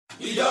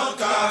he don't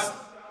cast.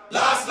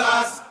 Last,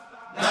 now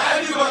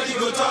everybody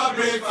go to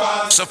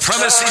breakfast.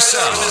 Supremacy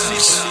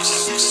Sounds.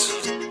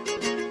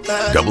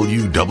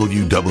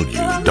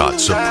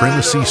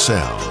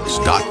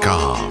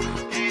 www.supremacysounds.com.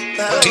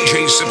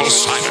 DJ Sybil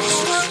Simon.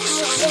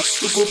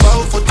 To go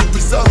bow for the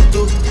result,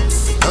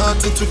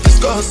 nothing to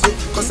discuss,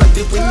 cause I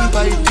did win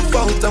by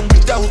default and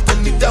without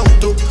any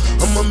doubt,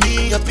 I'm a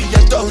me happy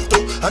adult,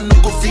 I no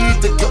go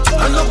feed the girl,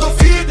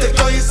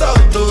 it's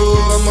out,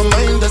 I'm a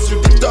mind that's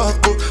really dark,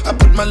 I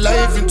put my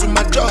life into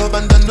my job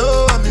and I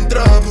know I'm in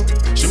trouble,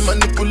 she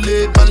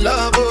manipulate my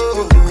love,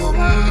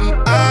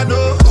 I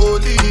know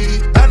holy,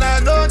 and I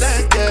know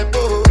that get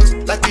boss,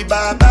 like the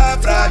Baba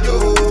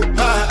Frayo,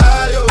 my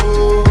ayo,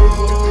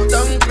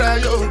 don't cry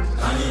yo,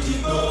 I need to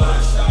go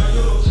and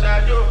shadow.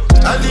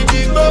 I need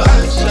to go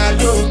and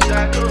shadow.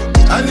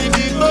 I need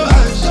to go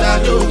and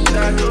shadow.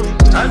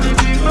 I need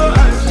to go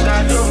and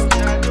shadow.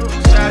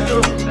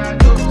 Shadow. I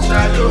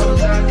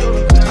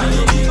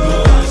need to go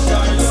and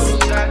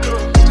shadow.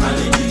 I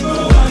need to go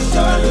and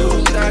shadow.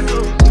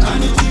 I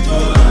need to go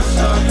and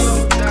shadow.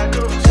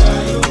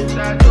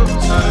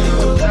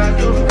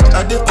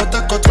 I did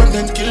Patakot when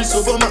them kills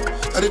Obama.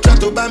 I did try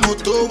to buy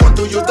moto, want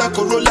Toyota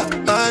Corolla.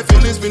 My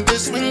feelings been they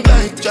swing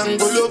like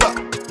Django Lover.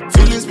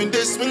 Feelings been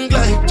they swing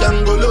like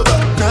Django Lover.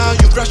 Now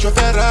you crash your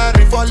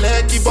Ferrari for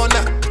Lucky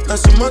Bona. Now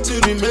so much to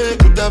remake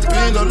could have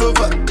been all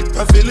over.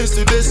 My feelings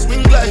today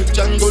swing like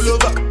Django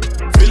Lover.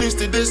 Feelings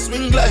today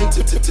swing like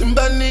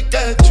Timbani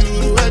at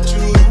you.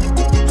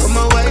 I'm a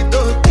white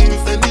dog in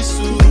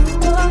Fenisu.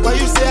 Why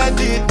you say I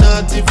did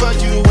nothing for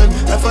you when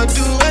if I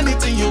do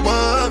anything you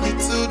want me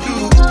to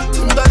do?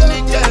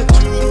 Timbani at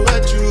you.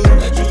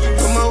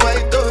 I'm a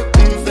white dog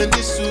in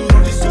Fenisu.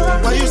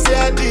 Why you say I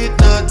did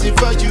nothing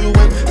for you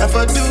when if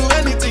I do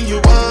anything you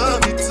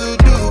want me to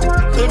do?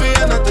 Maybe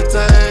another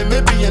time,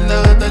 maybe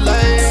another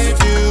life.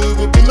 You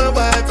will be my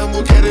wife and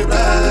we'll get it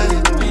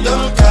right.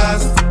 Don't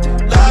cast,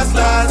 last.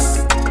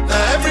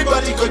 Now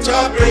everybody go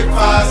to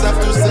breakfast. Have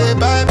to say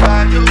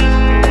bye-bye.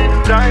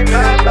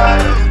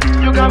 Dimension,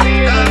 you got me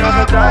in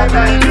another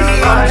dimension.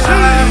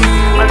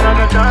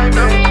 Another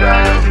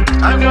dimension.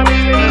 I'm gonna be in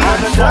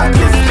another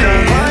dimension.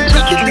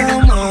 Take it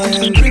down,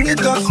 man, bring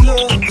it up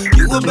slow.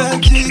 You a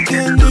bad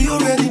chicken, do you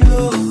already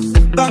know?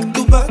 Back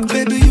to back,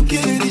 baby, you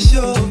kill the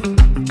show.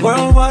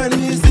 Worldwide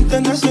is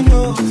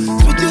international.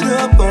 Switch it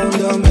up on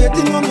down,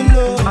 hitting on the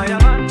low.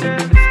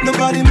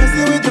 Nobody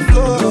messing with the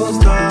flow. Don't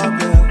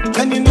stop, yeah.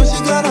 And you know she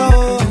got her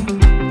own.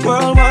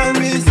 Worldwide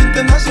is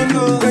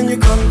international. When you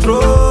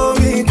control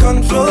me.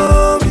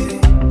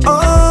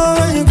 Oh,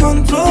 when you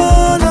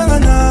control, na.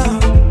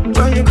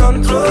 When you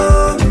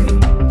control me.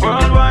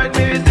 Worldwide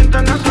is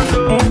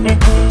international.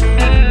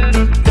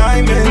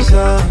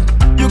 Dimension.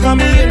 You got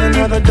me in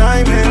another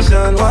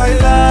dimension. Why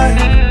lie?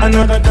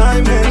 Another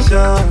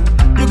dimension.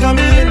 You got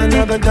me in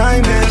another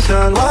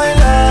dimension. Why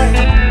lie?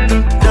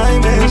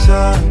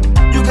 Dimension.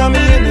 You got me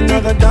in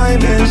another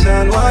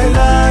dimension. Why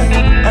lie?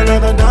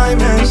 Another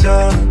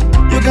dimension.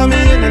 You got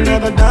me in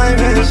another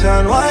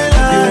dimension. Why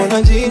lie? If you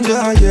wanna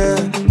ginger, yeah.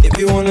 If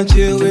you wanna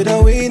chill with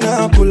a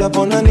winner, pull up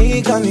on a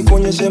nika,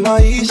 nikuonyeshe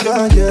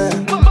maisha, yeah.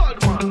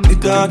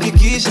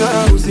 Nitahakikisha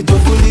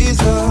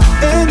usitofuliza.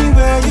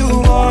 Anywhere you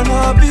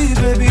wanna be,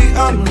 baby,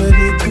 I'm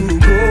ready to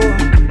go.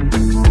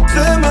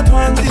 Sema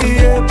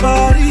tuanzie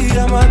Paris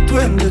ama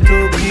twende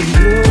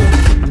Tokyo.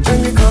 When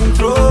you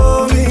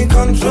control me.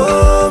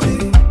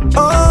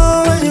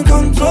 Oh, when you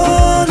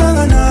control,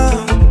 na.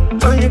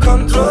 When you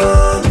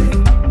control me.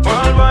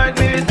 Worldwide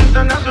is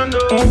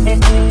international.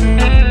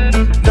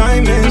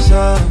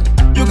 Dimension.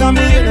 You got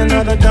me in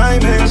another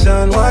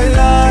dimension. Why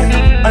lie?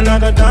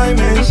 Another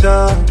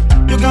dimension.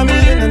 You got me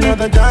in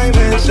another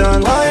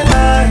dimension. Why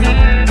lie?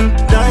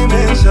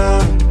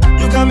 Dimension.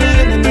 You got me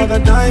in another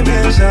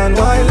dimension.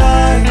 Why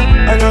lie?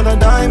 Another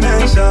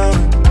dimension.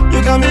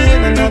 You got me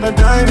in another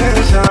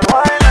dimension.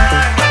 Why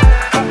lie?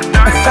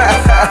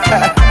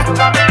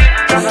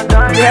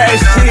 Yeah,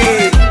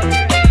 shit.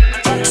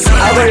 I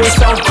really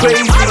so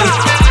crazy.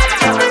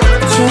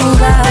 True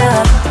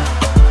love.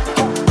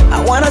 I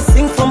wanna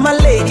sing for my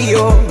lady,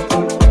 oh,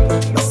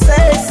 my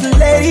sexy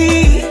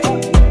lady.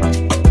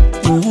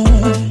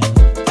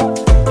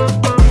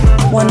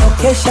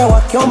 Wanaokesha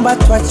wakiomba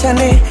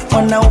tuachane,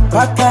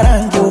 wanaupaka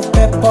rangi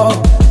upepo.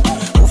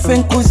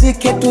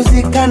 Ufinkuzike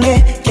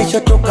tuzikane, kesho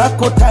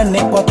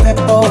tukakutane kwa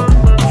pepo.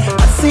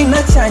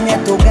 Asina chanya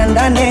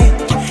tugandane,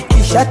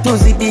 kisha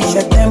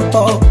tuzidisha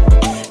tempo.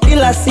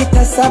 Bila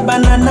 6, 7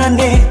 na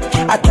 8,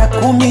 hata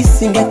 10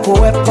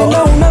 singekuwepo.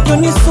 Tena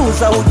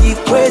unavyonisuza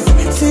ujikwezi,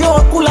 sio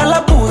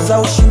wakulala buza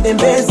ushinde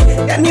mbezi.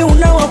 Yani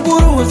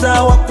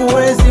unawaburuza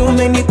wakuwezi,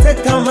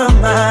 umeniteka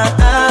mama.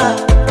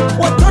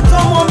 Watoto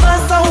wa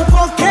Mombasa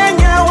huko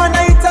Kenya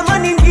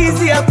wanaitamani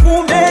ndizi ya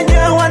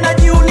kumenya.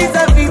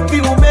 Wanajiuliza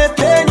vipi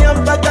umepenya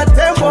mpaka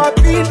tembo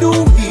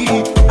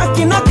apindui.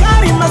 Akina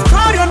Karima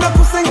story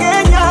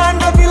wanakusengenya,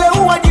 na vile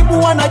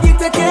uwajibu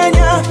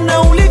wanajitekenya.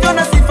 Na ulivyo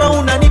na sifa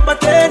unanipa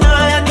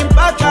tena, yani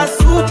mpaka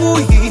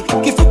asubuhi.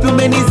 Kifupi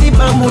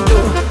umeniziba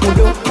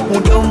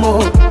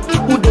mudomo.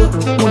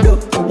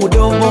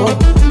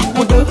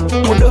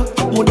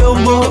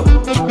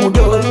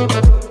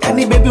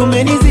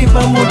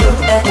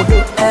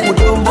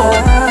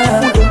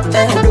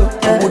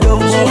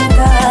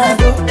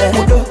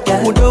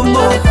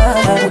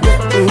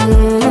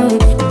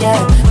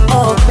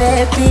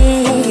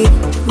 baby,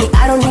 me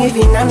I don't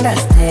even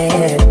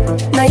understand.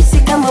 Nahisi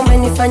kama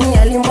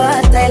umenifanyia limbwa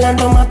Thailand,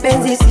 ndo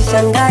mapenzi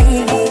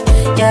sishangai.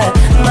 Yeah,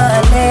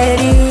 my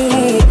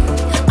lady,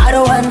 I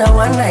don't wanna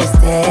one night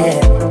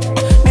stand.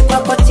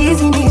 Mikwako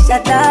chizi nisha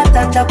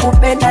tata,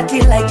 takupenda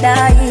till I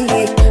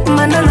die.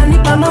 Manana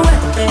nipa mawe,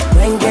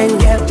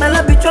 wengenge,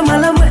 malabichwa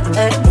malamwe,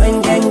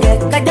 wengenge,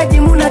 kajaji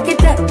muna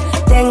kite,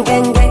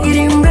 tengenge,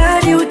 ili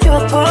mradi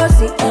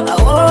uchokozi.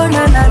 Oh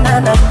na na na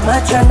na,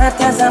 macho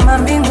yanatazama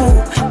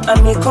mbingu,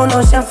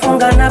 mikono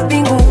shafunga na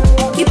pingu,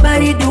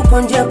 kibaridi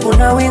uko nje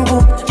kuna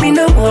wingu,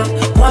 minomo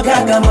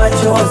mwagaga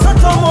macho.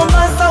 Watoto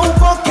Mombasa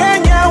uko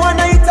Kenya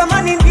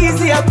wanaitamani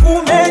ndizi ya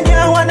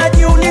kumenya,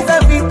 wanajiuliza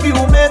vipi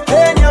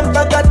umepenya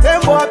mpaka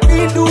tembo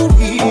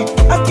apindui.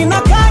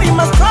 Akina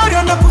Karima story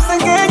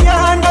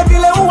wanakusengenya, na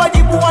vile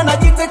uwajibu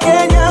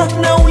wanajitekenya,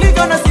 na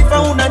ulivyo na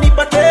sifa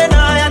unanipa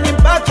tena, yani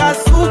mpaka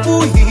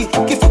asubuhi.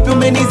 Kifupi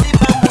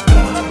umeniziba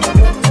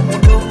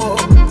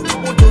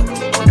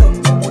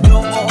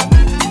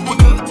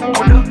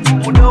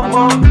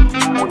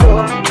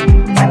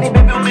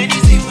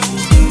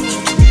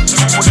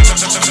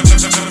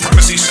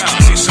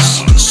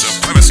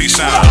Supremacy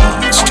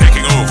sounds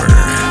taking over.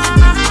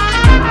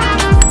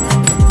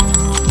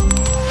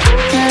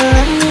 Yeah,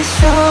 let me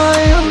show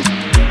you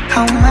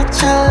how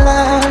much I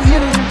love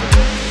you.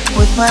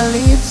 With my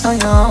lips on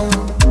your own,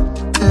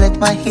 let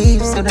my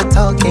hips do the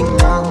talking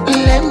now.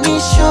 Let me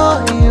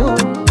show you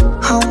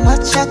how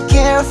much I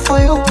care for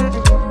you.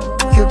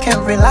 You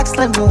can relax,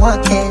 let me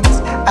walk it.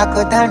 I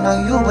go down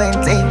on you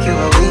and take you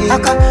away.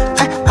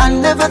 I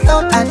never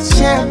thought I'd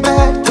share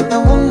bed with a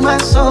woman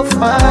so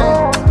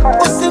fine.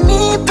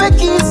 Usinipe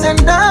kisa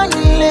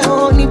ndani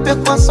leo, nipe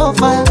kwa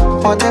sofa.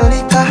 For the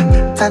liquor,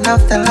 turn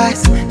off the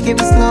lights, give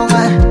me slow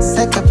wine,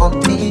 set up on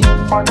me.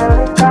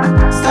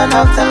 Turn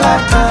off the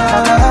lights.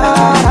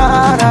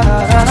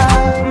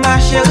 My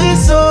chérie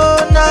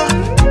Sona,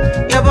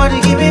 your body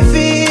give me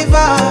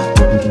fever.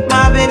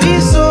 My baby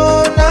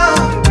Sona,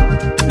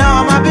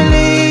 now I'm a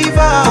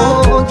believer.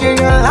 Oh, girl,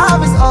 your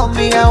love is all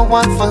me I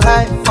want for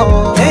life.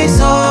 Oh, hey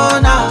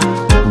Sona,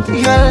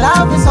 your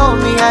love is all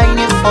me I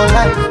need for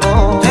life.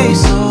 Oh, hey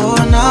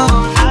Sona,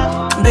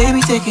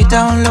 baby take it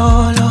down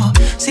low, low.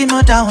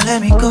 Simmer down,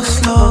 let me go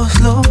slow,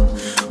 slow.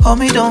 Hold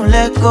me, don't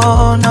let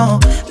go, no.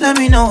 Let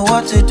me know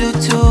what to do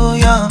to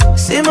you.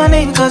 Say my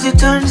name cause it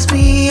turns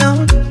me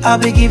on. I'll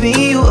be giving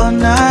you all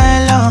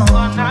night long.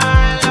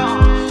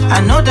 I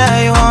know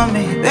that you want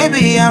me,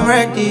 baby, I'm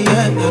ready,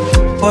 yeah,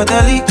 yeah. Pour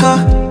the liquor,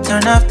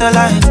 turn off the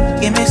lights,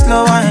 give me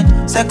slow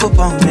wine, set up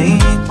on me.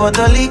 Pour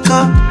the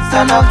liquor,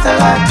 turn off the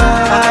lights.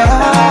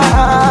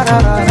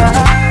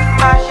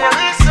 My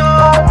chérie, so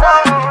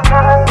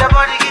now, your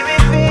body give me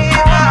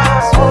fever.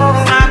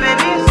 My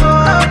baby, so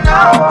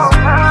now,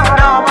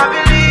 I'm a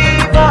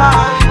believer.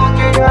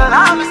 Okay, your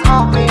love is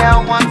all me I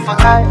want for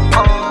life.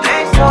 Oh,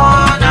 hey, so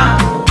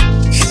now,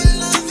 your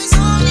love is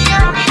all me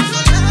I need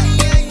for life.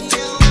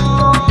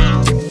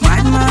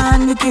 Bad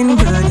man looking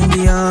good in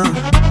the air.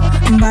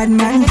 Bad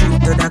man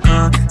drink to the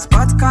car.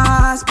 Spot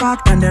cars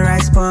parked on the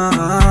right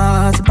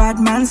spot. Bad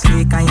man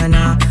slick and you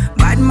know.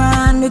 Bad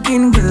man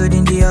looking good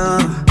in the air.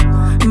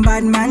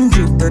 Bad man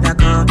drink to the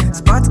car.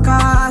 Spot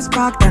cars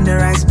parked on the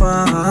right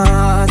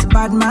spot.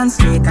 Bad man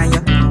slick and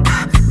you.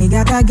 Me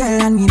got a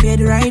girl on me bed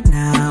right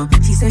now.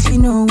 She says she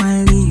no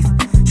one leave.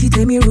 She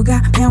tell me,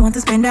 Ruga, me I want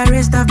to spend the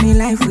rest of my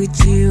life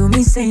with you.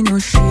 Me say no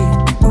shit.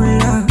 Oh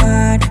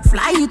Lord,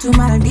 fly you to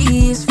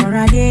Maldives for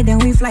a day, then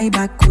we fly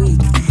back quick.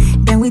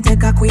 Then we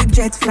take a quick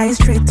jet, fly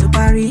straight to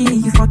Paris.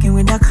 You fucking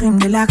with the creme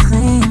de la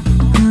creme.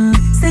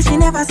 Say she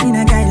never seen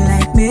a guy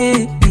like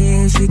me.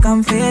 Yeah, she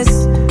confess.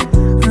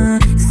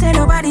 Say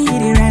nobody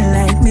hit it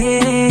right like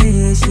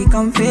me. She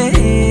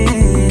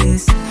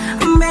confess.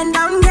 Bend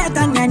down, get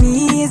on your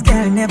knees,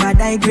 girl, never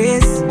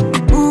digress.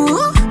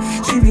 Ooh,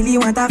 she really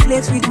wanna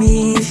flex with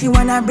me. She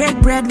wanna break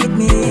bread with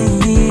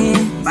me.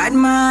 Bad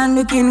man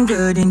looking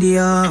good in the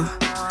air.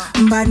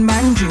 Bad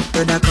man drip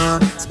to the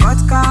car. Spot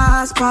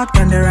cars parked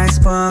on the right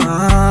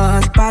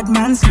spot. Bad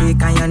man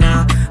slick and you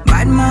know.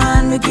 Bad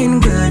man looking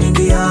good in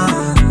the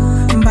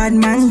air. Bad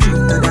man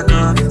drip to the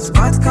car.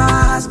 Spot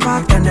cars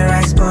parked on the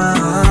right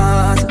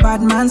spot.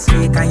 Bad man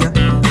slick and you.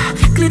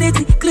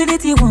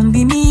 Clarity won't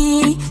be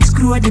me.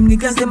 Screw all them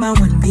niggas, them I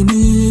won't be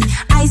me.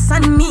 Ice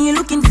on me,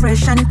 looking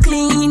fresh and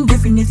clean.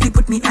 Definitely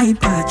put me eye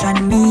patch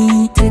on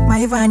me. Take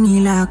my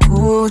vanilla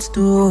cold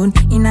stone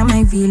in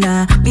my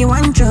villa. Me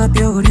one drop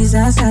your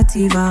Risa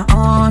Sativa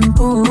on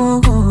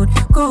cold.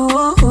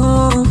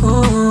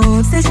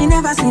 Say she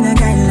never seen a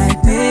guy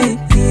like me.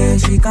 Yeah,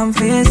 she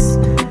confess.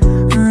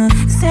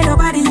 Say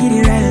nobody hit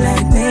it right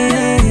like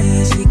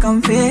me. She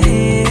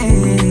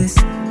confess.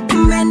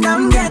 Bend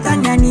down, get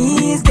on your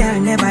knees, girl,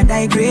 never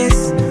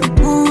digress.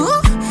 Ooh,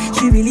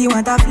 she really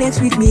wanna flex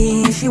with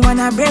me. She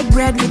wanna break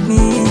bread with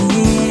me.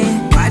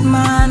 Bad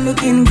man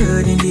looking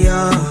good in the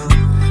air.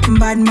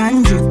 Bad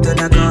man drip to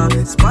the car.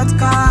 Spot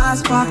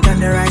cars parked on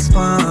the right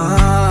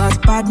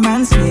spot. Bad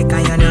man slick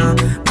and you know.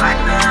 Bad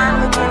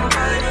man looking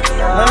good in the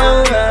air.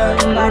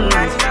 Bad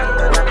man drip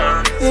to the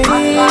car.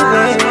 Spot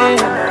cars parked on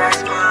the right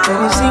spot. Can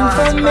you sing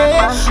for me?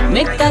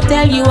 Make I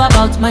tell you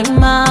about my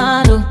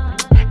man. Oh.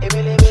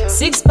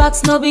 6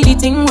 packs no be the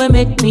thing we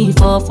make me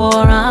fall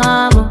for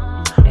am. Oh.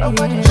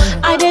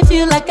 I dey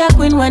feel like a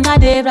queen when I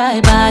dey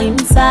right by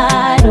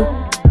inside.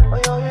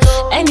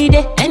 Oh. Any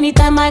day,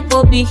 anytime I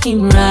go be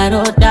him ride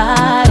or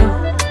die.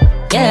 Oh.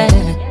 Yeah,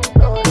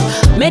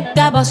 make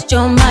that bust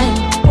your mind.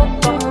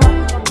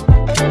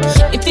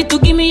 If you to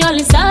give me all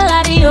the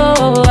salary,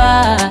 oh.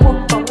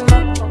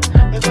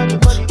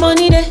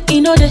 Money dey,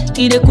 you know dey, it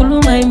dey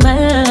cool my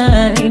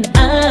mind.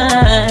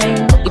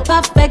 It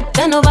perfect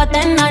 10 over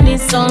 10 and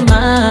it's all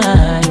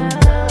mine.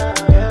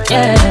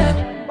 Yeah.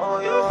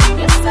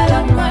 Yes, I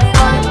love my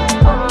man.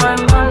 Oh my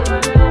man,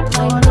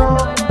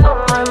 oh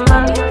my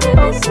man,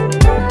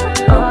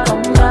 oh my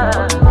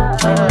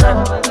man.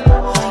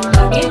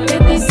 Give me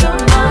peace of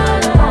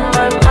mind. Oh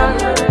my man,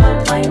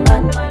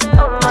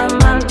 oh my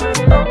man.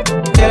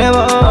 Tell them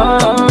all.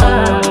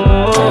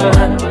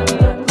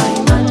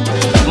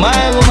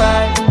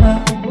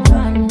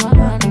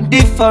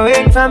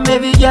 Different from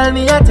every girl,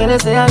 me I tell her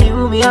say I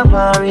you me I'm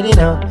already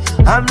now.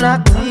 I'm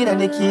locked in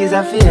and the keys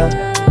are for her.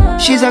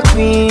 She's a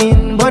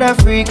queen, but a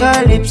freak,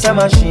 her lips a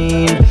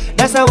machine.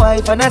 That's a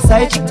wife and a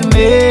side chick to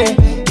me.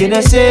 You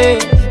know say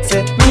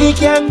me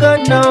can't go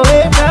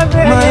nowhere from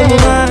her.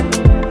 My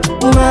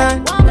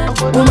woman,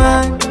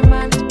 woman,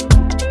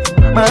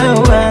 my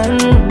woman.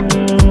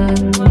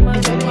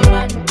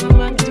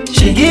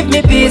 She give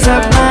me peace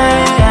of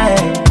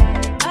mind.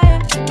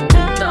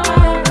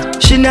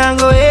 She not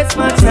go waste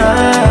my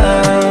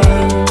time.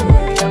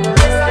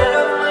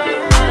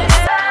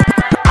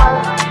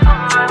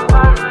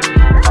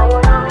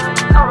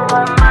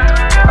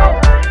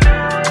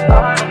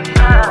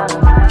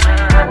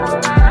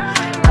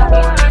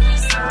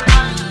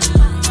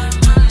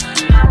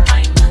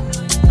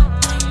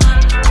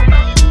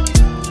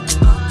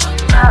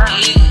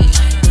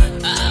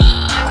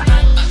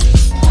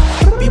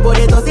 People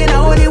they don't say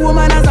na only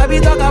woman as I be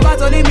talk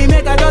about, only me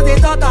make I just they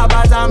talk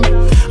about them.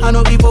 I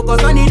know be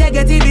focus on the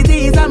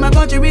negativity inside my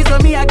country, so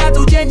me I got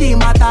to change the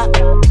matter.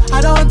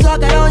 I don't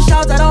talk, I don't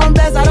shout, I don't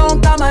bless, I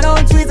don't come, I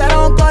don't tweet, I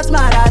don't cut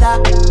my radar.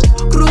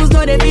 Cruise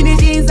no they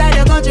finish inside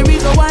the country,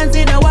 so once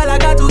in a while I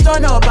got to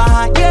turn up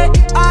yeah.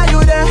 Are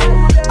you there?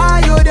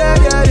 Are you there?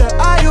 Yeah,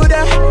 yeah. Are you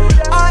there?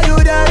 Are you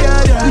there?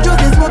 Yeah, yeah. You just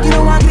been smoking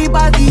on one creep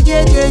as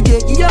DJ.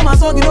 You hear my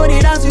song, you know they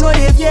dance, you know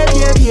they fear.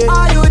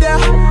 Are you there?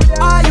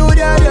 Are you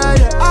there? Yeah,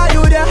 yeah. Are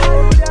you there?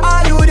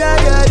 Are you there?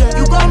 Yeah, yeah.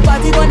 You come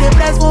party on the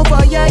press phone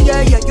for yeah.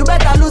 You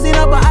better losing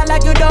up, but I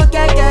like you don't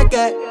care.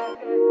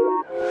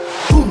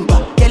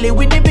 Boomba, Kelly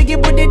with the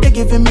biggie booty they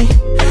giving me.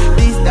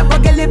 This type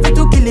of girl if it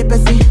to kill it,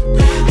 Bessie.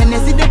 And I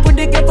see they put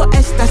the girl for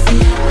ecstasy.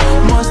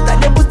 Monster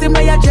they boosting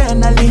my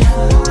adrenaline.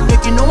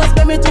 Make you know what's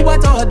coming to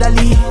what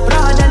orderly.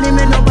 Brotherly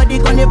me nobody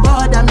gonna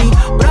bother me.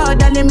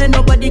 Brotherly me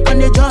nobody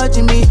gonna judge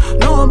me.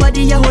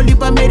 Nobody a holy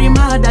but Mary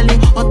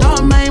Magdalene. On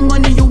top my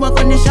money you want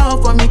gonna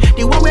shout for me.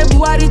 The one way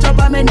Buhari chop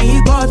a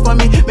many God for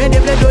me. May they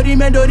play Dori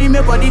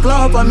me for the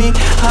club for me.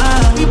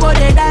 People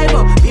they dive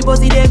up, people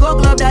see they go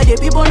club that day.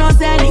 People not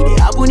send it, they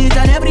happen each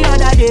and every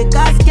other day.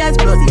 Caskets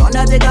plus the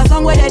Undertaker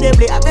song where they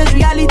play. I face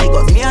reality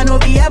cause me I know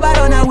fi ever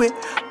run away.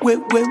 Wait.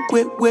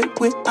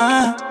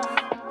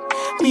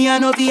 Me I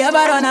know fi ever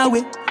run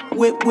away.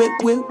 Wait. Wake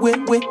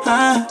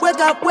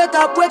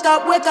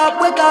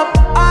up.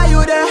 Are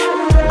you there?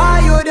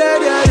 Are you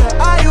there?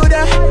 Yeah. Are you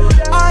there?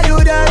 Are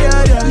you there?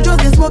 Yeah. You just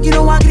been smoking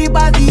on one creep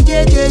as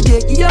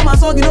DJ. You hear my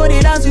song, you know they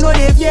dance, you know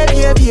they fear.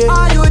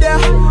 Are you there?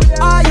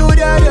 Are you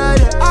there?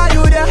 Yeah. Are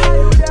you there?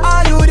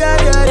 Are you there?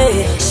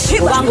 Yeah.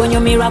 Wango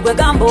nyumira gwe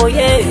gambo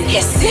ye.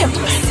 Yes,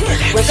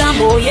 we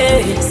gambo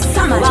ye.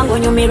 Wango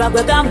nyumira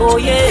gwe gambo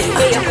ye.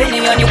 Your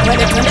opinion you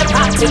credit when the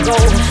party go.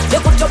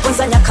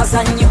 Lekutokonza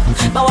nyakazanyo.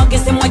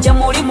 Bawageze mwaje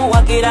muri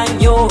muwagira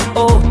nnyo.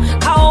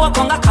 Kawo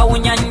wakonga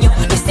kawunya nnyo.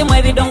 Isimu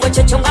ebidongo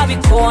kyekyo nga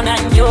bikona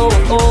nnyo.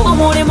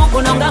 Omulimo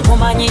guno nga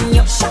ngumanyi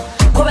nnyo.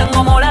 Kube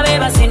ngomolabe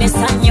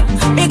basinisa nnyo.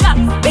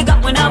 Big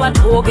up when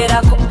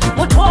abatwogerako.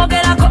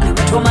 Mutwogerako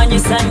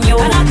mutumanyisa nnyo.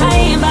 Kana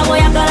kayimba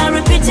boyagala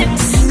repeat it.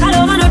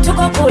 Kaloma no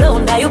tuko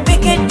kulonda you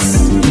pick it.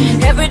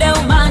 Everyday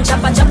man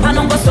chapa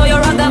nongo soyo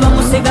raga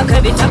bamusiga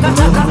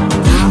kebitakataka.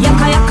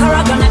 Yaka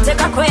raga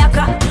nateka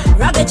koyaka.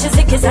 Raga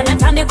chizikiza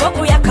natandika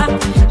kuyaka.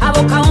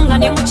 Abo kaunga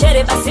ndi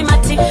muchere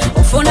basimati.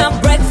 Ufuna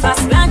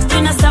breakfast, lunch,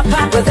 dinner,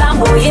 supper. Gwe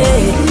gambo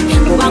ye.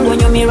 Mubango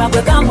nyumira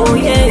gwe gambo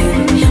ye.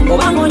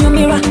 Mubango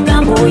nyumira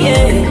gambo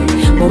ye.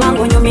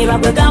 Mubango nyumira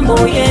gwe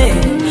gambo ye.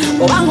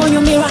 Mubango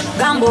nyumira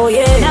gambo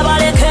ye.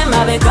 Nabaleke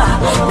mabega.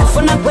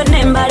 Nafuna gwe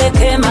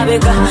nembaleke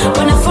mabega.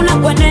 Nafuna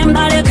gwe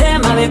nembaleke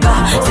mabega.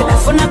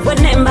 Sinafuna gwe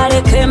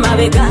nembaleke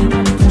mabega.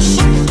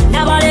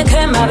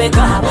 nabaleke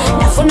mabega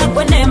nafuna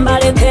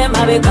kwenembaleke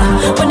mabega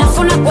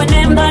nafuna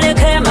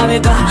kwenembaleke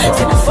mabega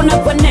sinafuna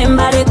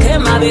kwenembaleke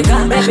mabega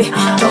baby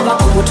toba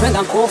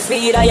kumutwenga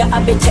nkofira ya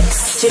Abetex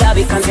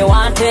chirabika nze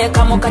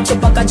wanteka mu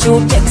kacupa ka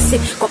Chutex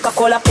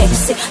Coca-Cola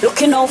Pepsi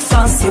looking all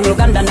fancy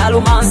Muganda na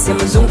romansi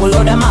mzungu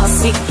loda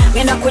masi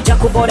ngenda kuja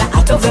kuboda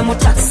atove mu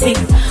taxi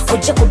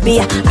kuje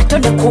kubia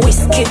atode ku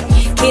whisky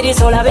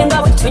kirizola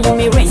benga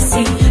wetunyumi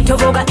race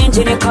tovoga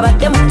engine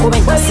kabadde mu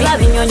kubentasi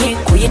labinyonyi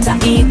kuyita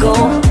ego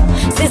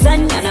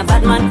sizanya na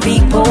badman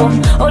people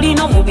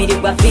olino mubiri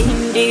gwa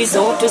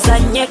vindizo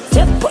tuzanye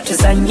tepo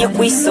tuzanye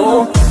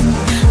kwiso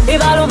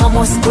bibalo ma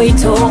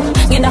mosquito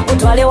ngenda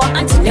kutwalewa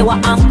antine wa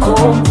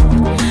Encore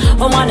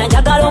omwana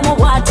njagala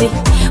omubwati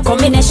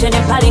combination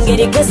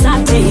epalingeri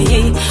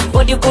kesati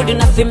body good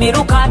na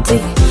fimirukati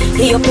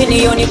hiyo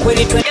opinion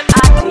kweli twende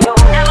party yo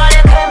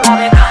nabaleke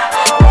mabega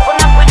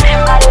ufuna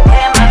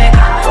kwenembaleke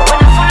mabega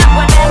unafuna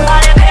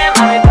kwenembaleke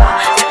mabega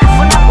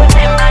unafuna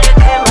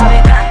kwenembaleke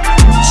mabega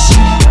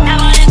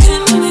nabaleke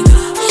mabega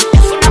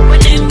ufuna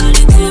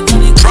kwenembaleke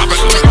mabega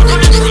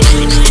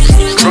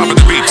Dropping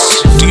the beats,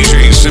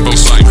 DJ Simple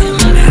Simon.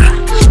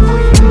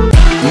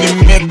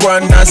 Nimekuwa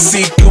na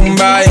siku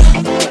mbaya,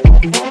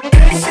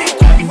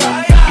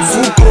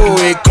 fuko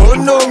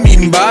ekonomi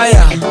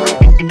mbaya,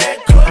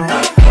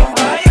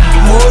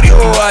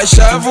 morio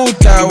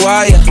ashavuta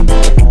waya,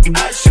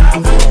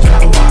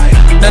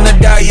 na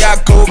nada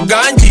yako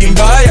ganji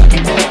mbaya.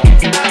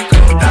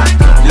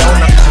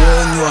 Launa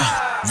kunywa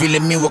vile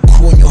miwa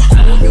kunywa,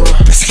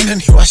 pesa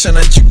inaniwasha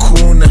na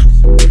jikuna,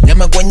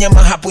 nyama kwa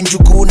nyama hapo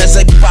njuguna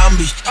za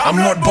bambi. I'm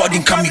not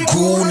boarding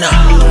kamiguna.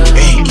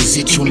 Hey, is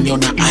it you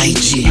on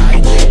IG?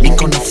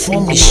 Niko na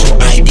form ni show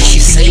ID. She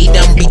said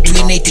I'm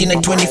between 18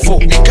 and 24.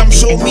 Nikam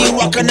show me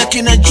waka na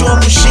kina John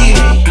Mushi.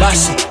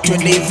 Basi,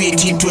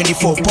 2018,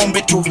 24.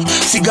 Pombe tu,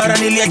 sigara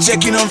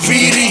niliacheki na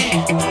mviri.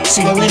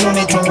 Sila weno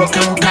naitwa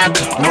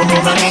kamkaka.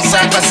 Nono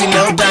unanisaka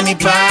sila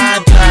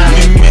utanipata.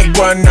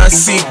 Nimekuwa na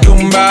siku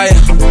mbaya,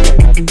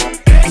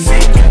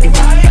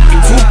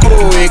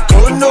 fuko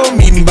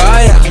ekonomi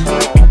mbaya,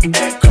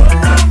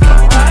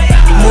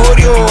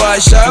 morio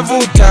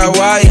ashavuta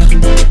waya,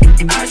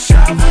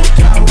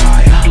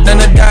 na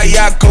nada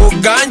yako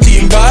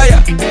ganji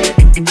mbaya.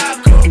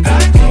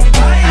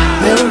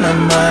 Leo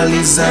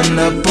namaliza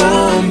na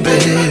pombe,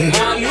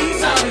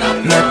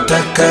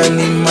 nataka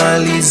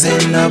nimalize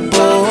na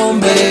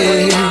pombe.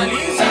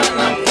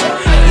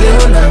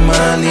 Leo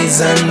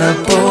namaliza na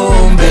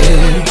pombe,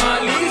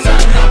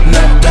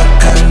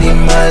 nataka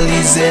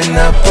nimalize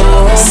na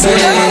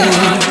pombe.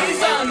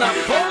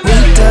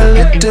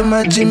 Nitalete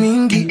maji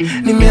mingi,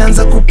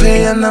 nimeanza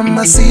kupea na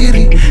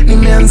masiri,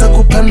 nimeanza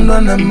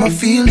kupandwa na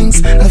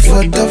mafeelings,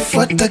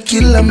 nafuata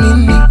kila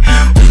mini.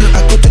 Huyo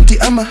ako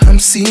 20 ama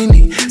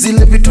 50,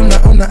 zile vitu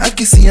naona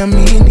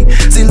akisiamini,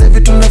 zile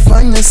vitu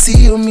nafanya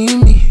sio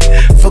mimi.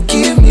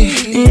 Forgive me.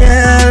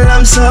 Yeah,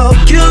 I'm so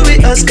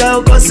curious,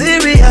 kauko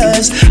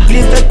serious,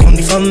 nipe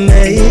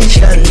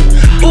confirmation.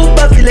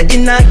 Upa vile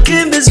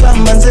inakimbizwa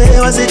manze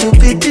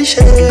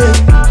wazitupitishe.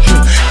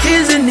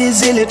 Hizi ni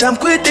zile time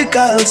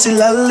critical,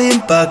 silali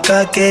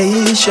mpaka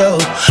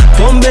keisho.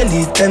 Pombe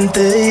ni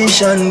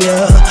temptation,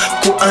 yeah,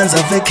 kuanza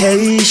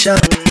vacation.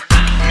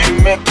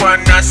 Nimekuwa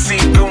na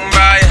siku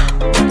mbaya,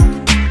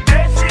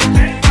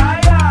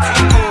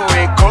 fuko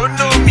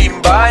ekonomi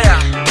mbaya,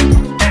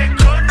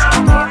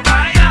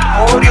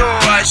 morio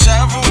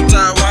ashavuta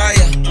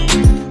waya,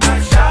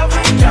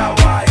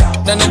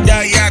 na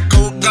nada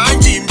yako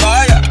ganji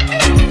mbaya.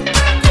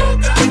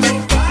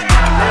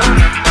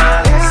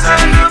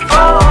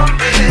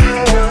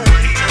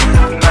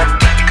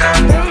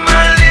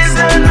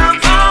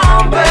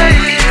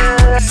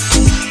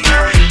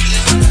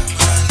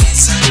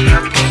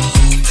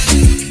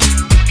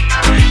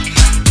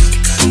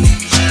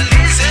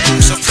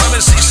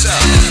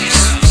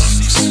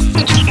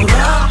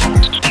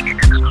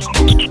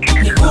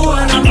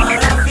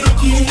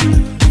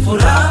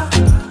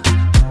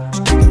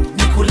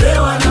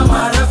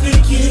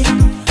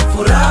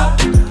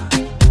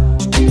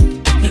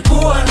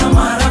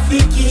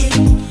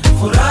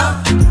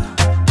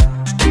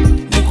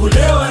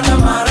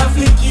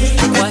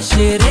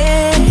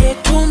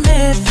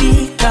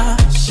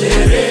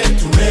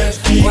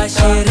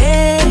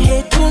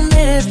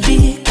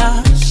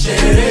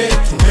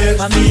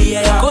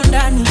 Familia yako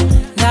ndani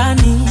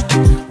ndani,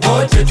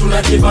 wote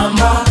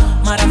tunajibamba,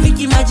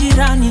 marafiki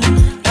majirani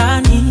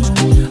ndani,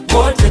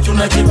 wote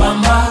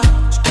tunajibamba.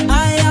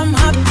 I am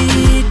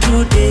happy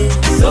today,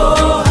 So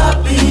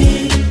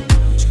happy,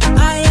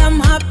 I am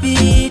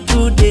happy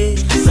today,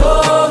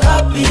 so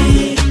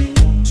happy.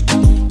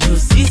 juu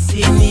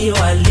sisi ni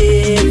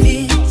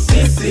walevi,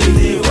 Sisi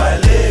ni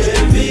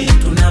walevi,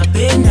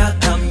 tunapenda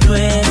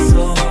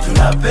kamnyweso,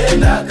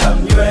 tunapenda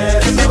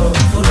kamnyweso.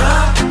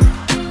 furaha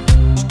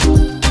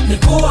Ni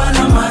kuwa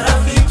na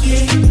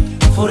marafiki,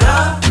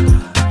 furaha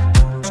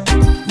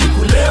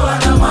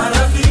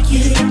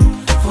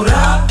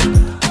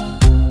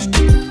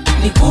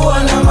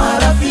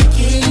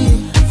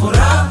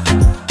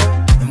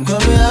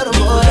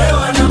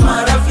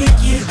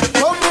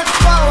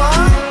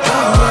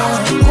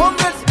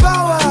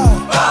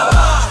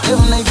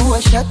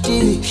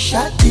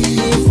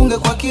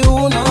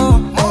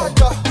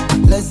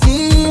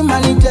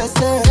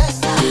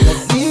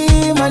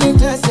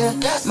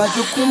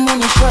majukumu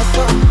ni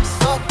shwasa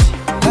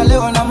na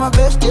leo na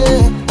mabeste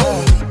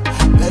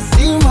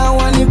lazima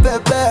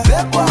wanibebe,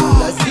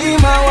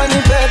 lazima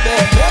wanibebe.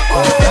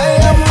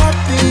 I am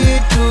happy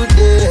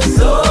today,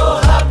 So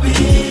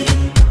happy,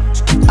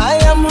 I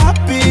am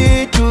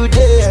happy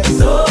today,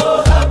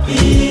 so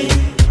happy.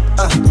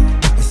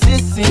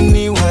 Sisi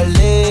ni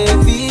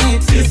walevi,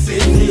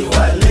 Sisi ni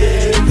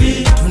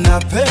walevi,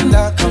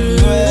 tunapenda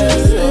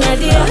kamweso.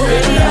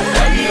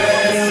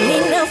 Leo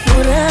nina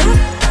furaha,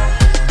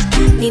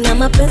 nina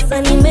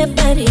mapesa,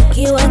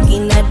 nimebarikiwa,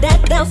 kina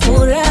dada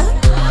furaha.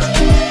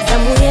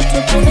 Zamu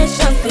yetu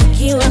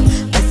tumeshafikiwa,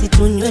 basi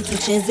tunywe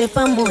tucheze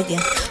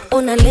pamoja.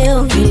 Ona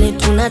leo vile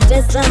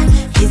tunatesa,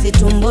 hizi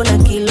tumbo na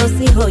kilo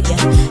si hoja,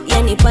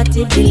 yani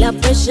pati bila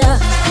pressure.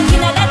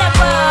 Kina dada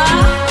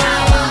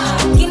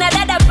power, kina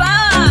dada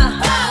power,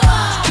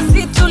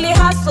 si tuli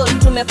hustle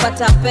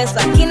tumepata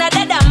pesa. Kina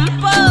dada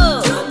mpo,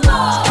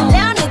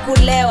 leo ni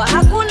kulewa,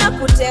 hakuna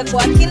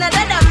kutekwa. Kina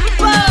dada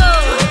mpo,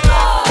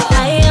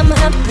 I am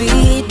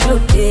happy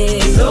today,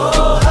 so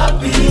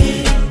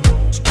happy,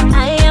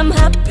 I am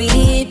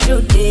happy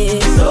today,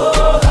 so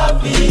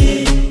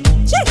happy.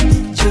 check.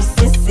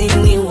 Sisi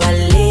ni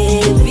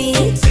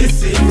walevi,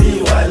 Sisi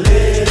ni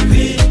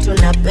walevi,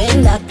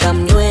 tunapenda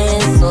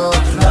kamnyweso,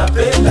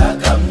 tunapenda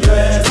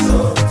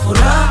kamnyweso.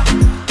 Furaha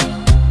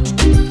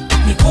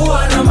ni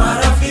kuwa na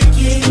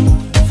marafiki,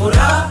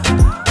 furaha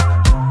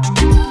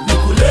ni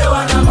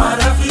kulewa na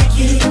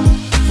marafiki,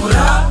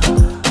 furaha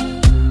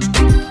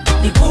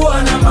ni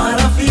kuwa na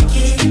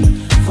marafiki,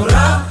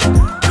 furaha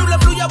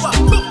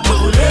ni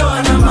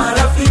kulewa na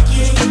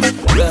marafiki.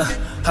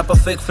 Hapa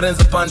fake friends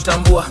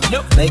hapantambua,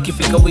 na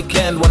ikifika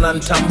weekend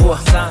wanantambua.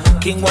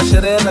 King wa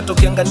sherehe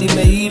natokianga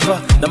nimeiva,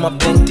 na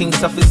mapainting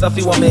safi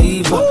safi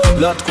wameiva.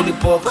 Leo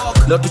tukulipoka,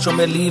 leo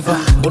tuchomeliva.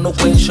 Bono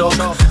kwen shock,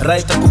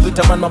 right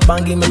akupita man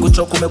mabangi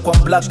imekuchoka umekuwa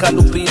black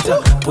alupita.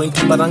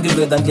 Pointi marangi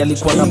vreda ndi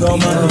alikuwa na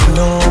pita.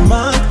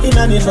 Noma,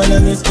 inanifanya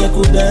nisikie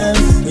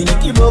kudance. Mini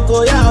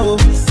kiboko yao,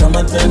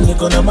 summertime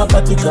niko na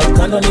mapatika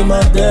kando ni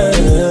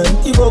madem.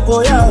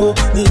 Kiboko yao,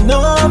 ni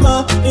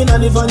noma,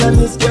 inanifanya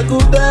nisikie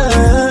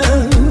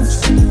kudance.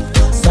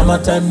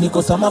 Summertime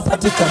niko sama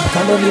patika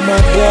kando ni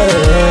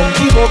madem.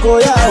 Kiboko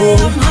yao.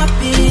 I'm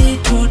happy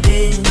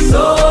today,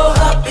 So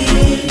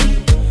happy,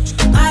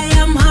 I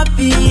am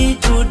happy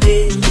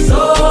today,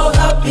 so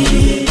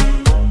happy.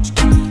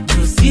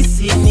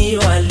 sisi ni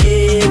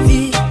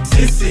walevi,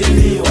 Sisi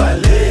ni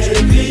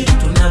walevi,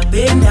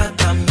 tunapenda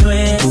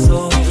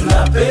kamnyweso.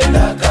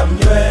 tunapenda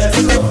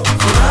kamnyweso.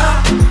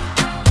 Furaha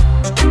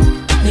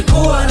ni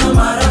kuwa na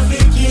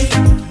marafiki,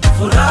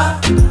 furaha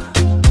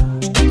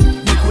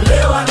ni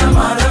kulewa na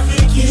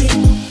marafiki,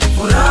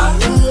 furaha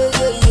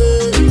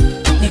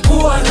ni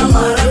kuwa na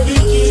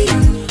marafiki,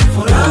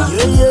 furaha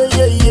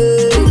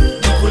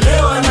ni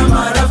kulewa na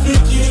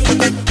marafiki.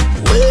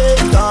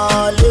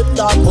 Weka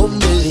leta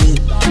pombe,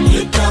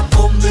 Leta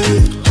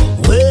pombe,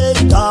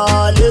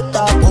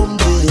 leta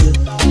pombe,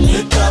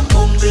 leta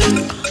pombe.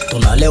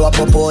 tunalewa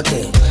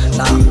popote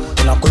na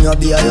tunakunywa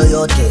bia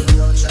yoyote,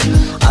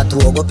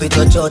 hatuogopi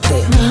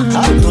chochote,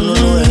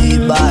 hatununue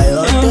riba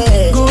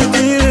yote.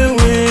 Kutile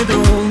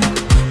wedo,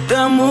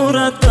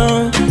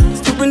 tamurata,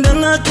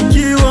 stupendana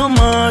tukiwa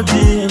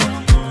maji,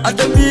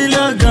 hata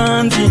bila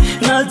ganzi,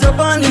 na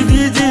Japani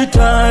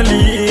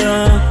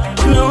digitalia,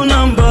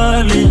 tunaona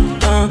mbali,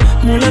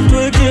 mula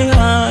tuweke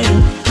hai,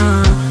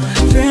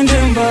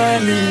 twende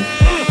mbali.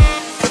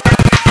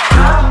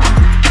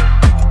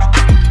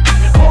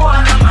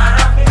 Kuwa na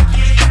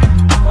marafiki,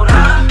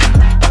 furaha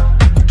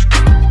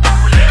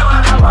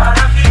kulewa na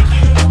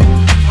marafiki,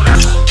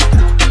 furaha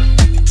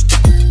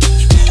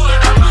kuwa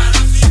na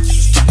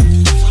marafiki,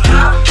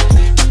 furaha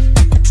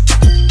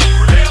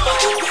kulewa.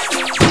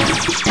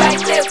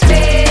 Bite the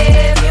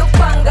pay, mi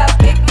upanga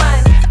big man,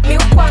 mi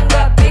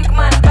upanga big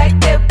man. Bite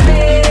the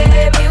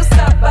pay, mi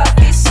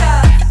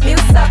usababisha, mi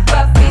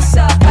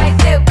usababisha. Bite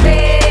the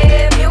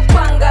pay, mi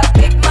upanga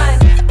big man,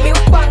 mi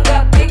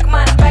upanga big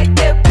man. Bite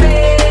the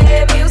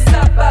pay, mi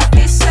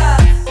usababisha,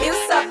 mi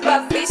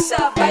usababisha.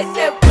 Bite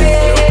the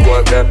pay,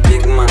 Waga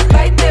big man,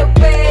 bite the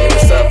pay,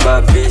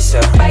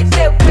 sababisha. bite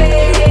the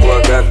pay,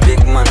 Waga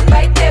big man,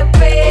 bite the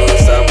pay,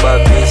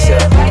 sababisha.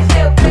 bite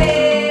the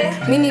pay.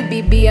 Mini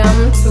bibi ya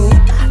mtu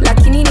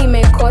lakini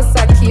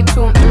nimekosa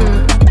kitu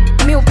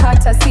mi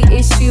upata si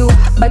issue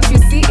but you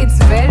see it's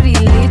very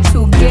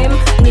little. Game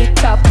ni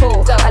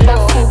tapo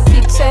alafu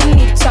kitchen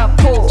ni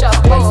chapo,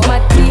 wife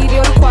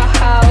material kwa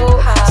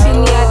hao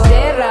chini ya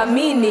dera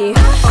mini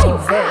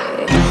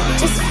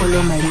just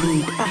follow my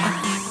lead.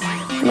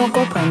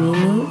 Unaogopa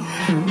nini?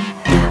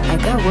 I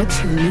got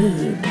what you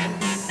need.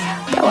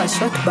 Dawa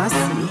shot basi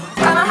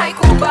kama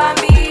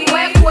haikubambi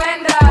we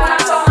kwenda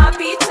unachoma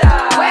picha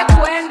we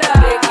kwenda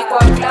beki kwa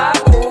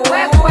klabu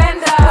we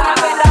kwenda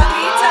unapenda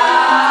pita.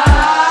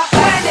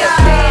 Bite the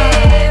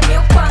pay, mi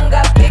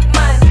upanga big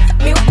man,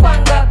 mi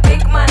upanga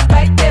big man.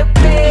 Bite the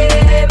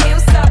pay, mi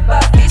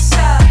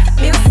usababisha,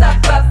 mi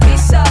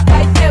usababisha.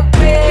 Bite the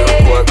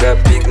pay, Waga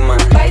big man,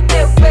 bite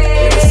the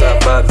pay,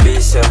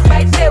 sababisha.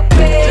 bite the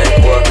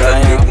pay, Waga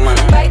big man,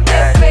 bite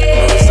the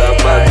pay.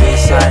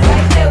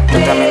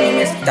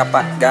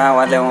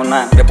 kapagawa leo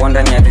na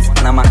peponda ni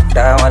risk na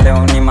madawa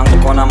leo ni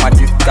manguko na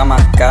majis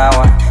kama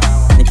kawa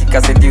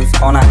nikikasedius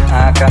ona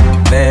haka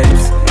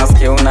babes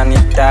nasikia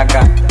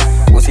unanitaka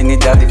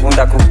usinijadhi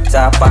bunda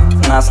kuchapa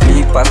na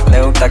slippers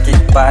leo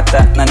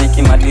utakipata na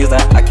nikimaliza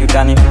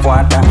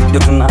akiutanifuata ndio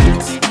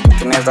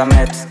tunaweza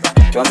met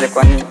tuanze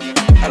kwa nini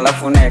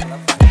alafu neck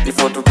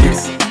before to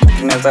kiss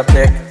tunaweza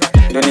break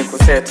ndio ni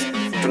kuset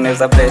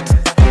tunaweza bet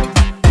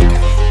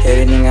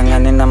heri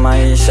ning'ang'ane na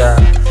maisha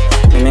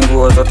mimi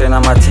nguo zote na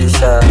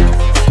matisha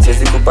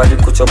siwezi kubali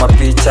kuchoma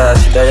picha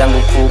shida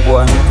yangu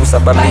kubwa ni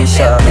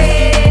kusababisha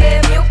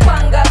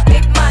miukwanga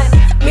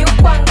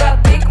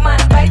big man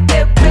by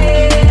the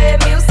way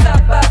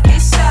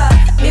miusababisha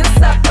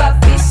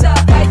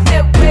by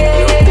the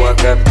way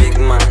miukwanga big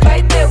man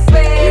by the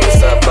way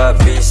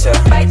miusababisha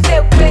by the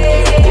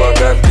way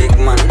miukwanga big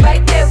man by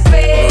the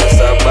way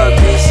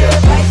miusababisha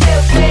by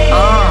the way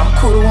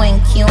kuruwen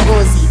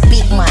kiongozi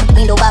big man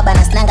mindo baba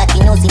na snanga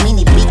kinyozi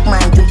mini big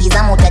man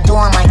tukizama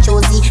utatoa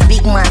machozi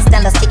big man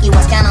standard sticky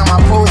wasichana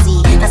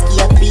mapozi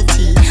nasikia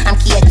fiti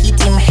amkia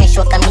kiti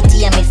mheshwa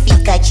kamiti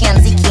amefika chia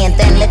mziki and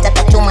then leta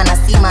kachoma na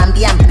sima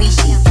ambia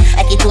mpishi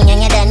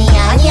akitunyanya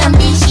dania ania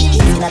mbishi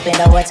hizi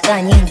napenda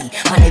watika nyingi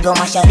manigo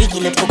mashariki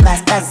letuko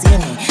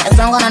kaskazini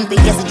exongo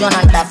nanpigia sijua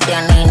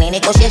nantafutia nini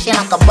niko sheshe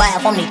na kabaya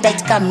form ni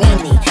tight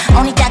kamini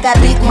au nitaka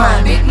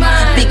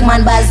big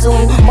man bazu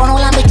mbona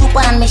ulambe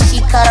chupa na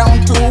nimeshika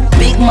round 2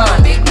 big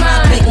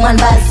man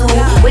bazu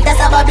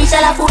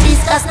wetasababisha lafu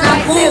discuss na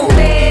mkuu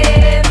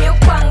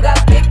miukwanga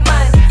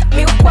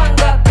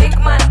big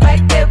man by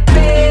the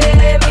way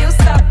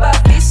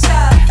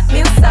miusababisha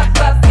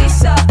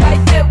by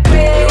the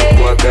way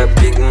miukwanga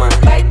big man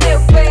by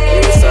the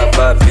way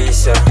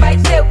miusababisha by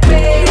the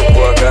way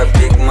miukwanga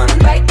big man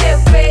by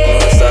the way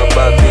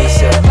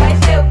miusababisha by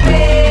the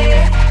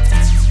way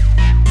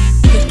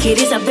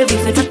Kiriza baby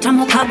feta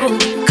tamu kago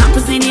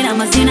Kampuzini na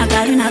mazina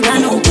gari na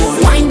gano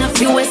Wine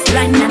up your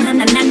waistline na na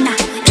na na na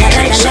La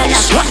la la la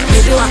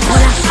Baby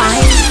wakola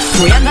aye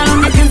Uyagala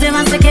unekenze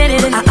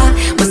mansekerere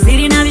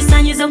Musiri na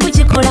bisanyizo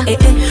kuchikola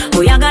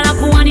Uyagala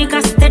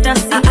kuwanika status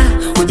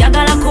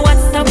Uyagala ku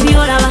WhatsApp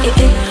yolaba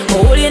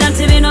Owulira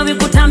nti bino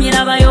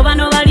bikutamira bayo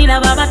bano balira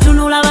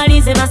babatunula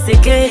balinze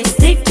baseke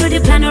Stick to the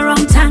plan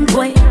around time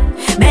boy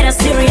Better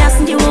serious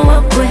ndi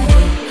wokwe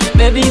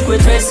Baby kwe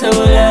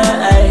twesola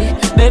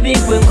Baby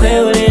kwe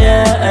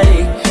kweolera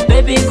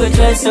Baby kwe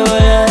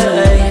twesola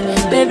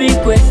Baby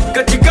kwe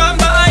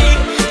katigamba ai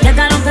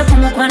Yagala mpe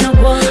kumukwano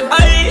gwo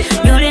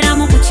Yolera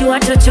mu kuchiwa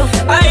chocho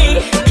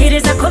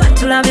Kiriza ko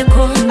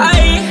batulabeko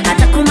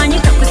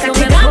Atakumanyika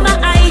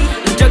kusakigamba ai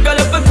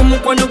Njagala mpe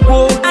kumukwano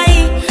gwo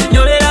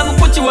Yolera mu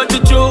kuchiwa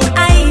chocho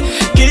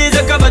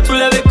Kiriza ko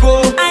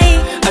batulabeko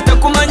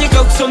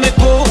Atakumanyika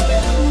kusomeko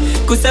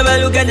Kusaba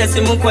luganda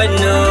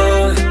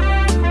simukwano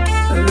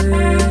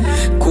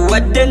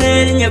Kuwadde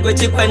n'erinnya gwe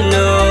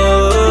kikwano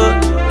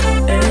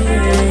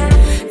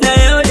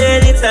naye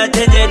oleri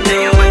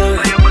tatedeno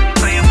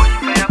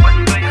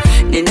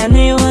nina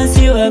ne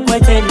wansi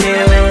wakwateno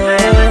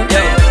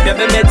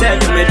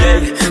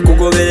byabemetelumede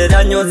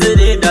kugoberera nnyo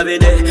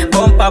ziridabide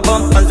bompa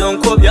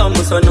nzonkubya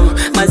omusono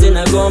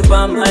mazina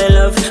gompa my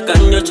love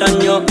kanyoca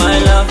nnyo my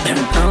love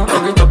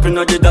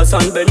kakitapina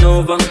didasan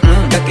benova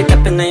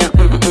kakitapina ya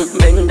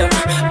benda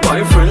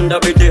boyfriend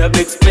abide a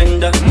big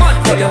spender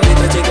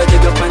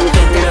jiga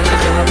pantenda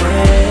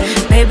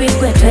Baby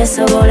kwe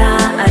twesobola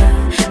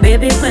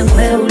Baby kwe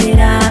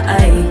nkweulira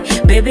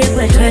Baby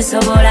kwe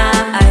twesobola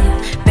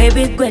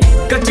Baby kwe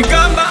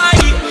katigamba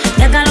ai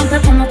Yagala mpe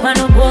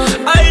kumukwano gwo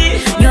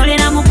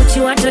Yolera mu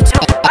kuchiwa chocho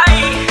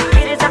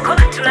Kiriza ko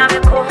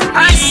batulabeko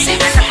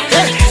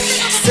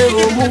Sebo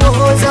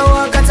mugogoza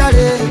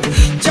wakatale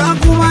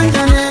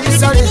Chakumanja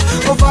nebisale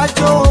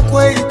Ovacho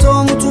okweita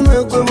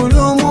omutume gwe buli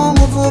omu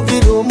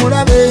omuvugiro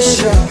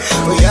omulabesha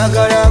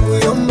Oyagala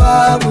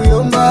kuyomba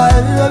ebiro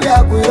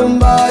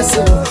byakuyomba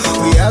sebo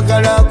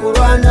Oyagala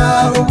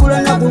kulwana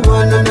obulana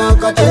kulwana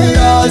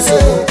n'akatonda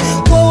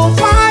sebo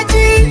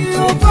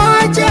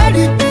Kopaji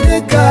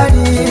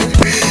alipelekani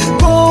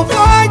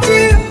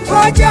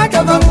Kopaji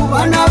atava ku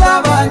bana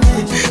babandi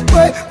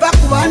Kwe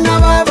bakubana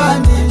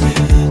babandi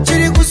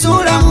Chiri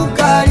kusula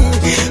mukali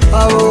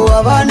Abo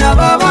abana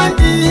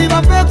babandi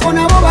Bapeko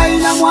nabo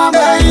bayina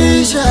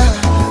mwambaisha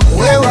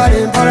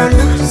Wewale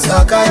mpalana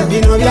Zakayo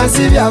bino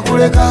byansi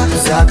byakuleka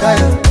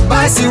Zakayo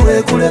basi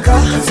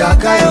wekuleka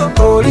Zakayo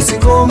polisi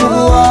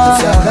komuwa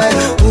Zakayo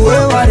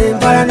wewale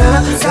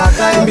mpalana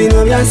Zakayo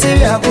bino byansi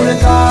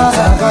byakuleka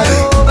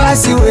Zakayo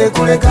basi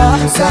wekuleka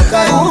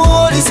Zakayo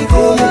polisi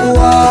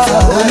komuwa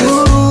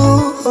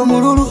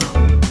Omululu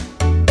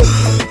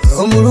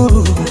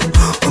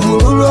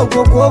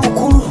ogwo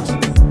gw'obukulu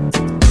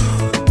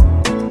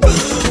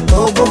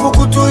ogwo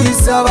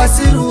gukutuyisa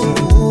abasiru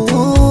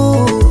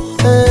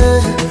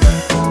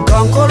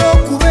kankolo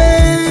okube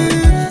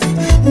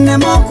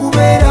nemo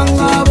okubeera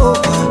ng'abo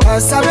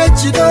asaba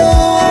ekido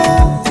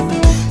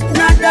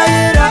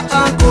nadayera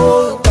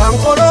anko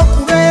kankolo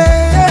okube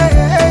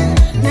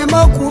nemo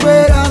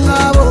okubeera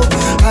ng'abo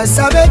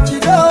asaba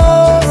ekido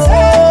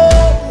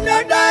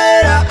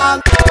nadayera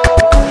anko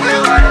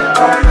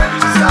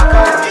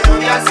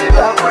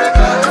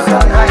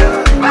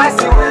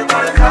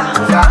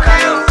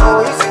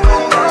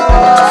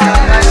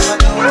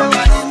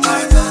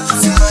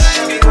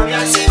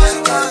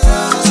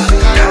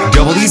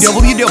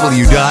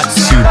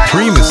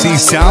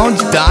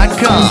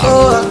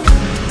www.supremacysound.com.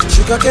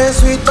 Sugar cane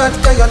sweet, but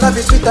girl, your love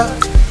is sweeter.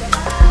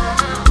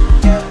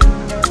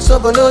 So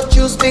below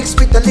juice mixed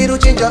with a little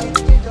ginger.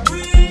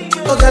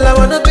 Oh girl, I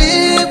wanna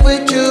be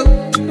with you,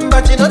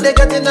 but you know they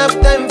got enough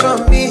time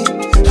from me.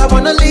 I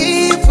wanna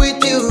live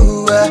with you.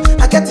 I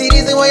got the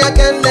reason why I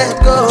can't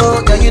let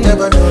go. Girl, you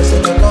never know, so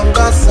you gon'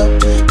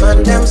 gossip.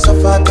 Man, them so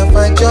far to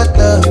find your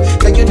love.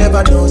 Girl, you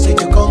never know, so you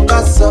gon'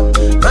 gossip.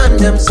 Man,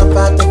 them so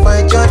far to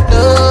find your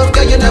love.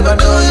 Girl, you never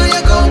know, so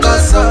you gon'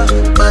 gossip.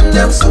 Man,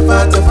 them so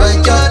far to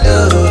find your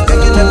love.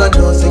 Girl, you never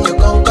know, so you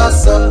gon'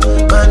 gossip.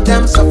 Man,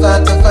 them so far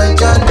to find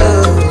your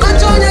love. Man,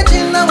 join your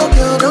chin now,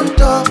 girl, don't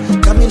talk.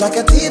 Got me like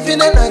a thief in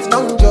the night,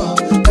 long jaw.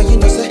 Girl, you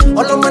know, say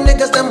all of my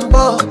niggas them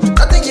ball.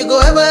 Nothing you go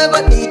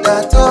ever need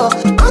at all.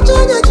 I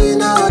join your chin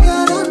now,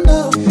 girl, don't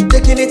know.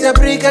 Taking it a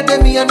break at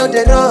me, I know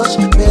the rush.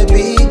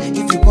 Baby,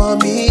 if you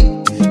want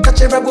me,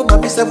 catch a rebel, my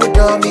piece of me.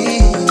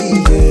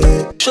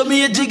 Yeah. Show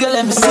me a jigger,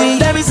 let me see.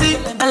 Let me see,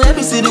 and let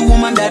me see the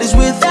woman that is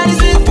with. I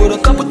put a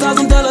couple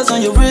 $1,000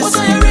 on your wrist. What's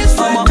on your wrist?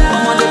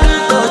 Mama, they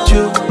can't touch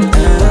you.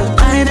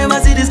 I ain't never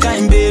see this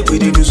kind, babe. We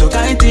do some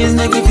kind things,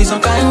 make me feel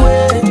some kind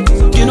way.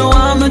 You know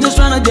I'm not just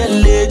tryna get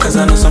laid, cause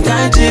I know some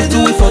kind chicks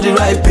do it for the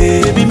right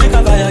pay. Baby, make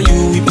I fire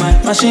you with my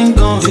machine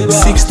gun.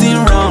 16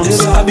 rounds,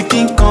 I be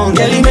King Kong.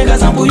 Girlie, make I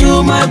sample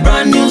you my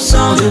brand new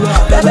song.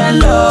 Baby,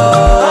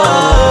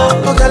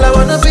 love. Oh girl, I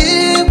wanna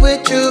be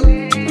with you,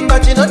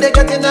 but you know they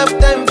got enough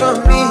time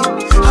from me.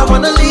 I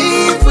wanna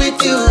live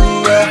with you,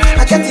 yeah.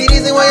 I got the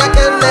reason why I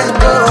can't let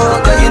go.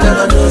 Girl, you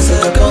never know, so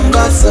you gon'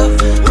 gossip.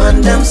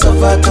 Man, them so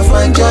far to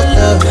find your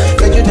love.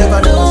 Girl, you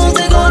never know, so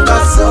you gon'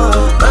 gossip.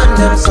 Man,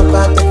 them so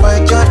far to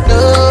find your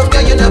love.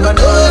 Girl, you never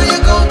know, so you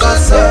gon'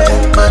 gossip.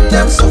 Man,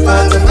 them so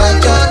far to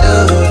find your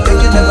love. Girl,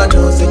 you never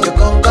know, so you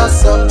gon'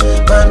 gossip.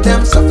 Man,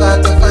 them so far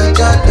to find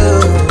your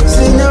love.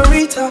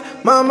 Señorita,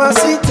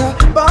 mamacita,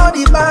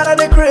 body bad and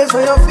the craze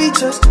for your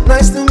features.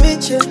 Nice to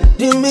meet you,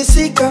 Jimmy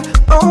Sika.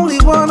 Only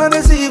wanna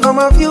deceive on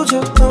my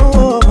future.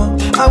 No,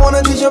 I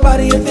wanna teach your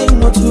body a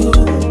thing or two.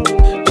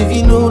 If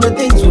you know the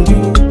things we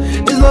do,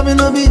 this loving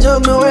no be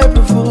job, no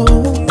April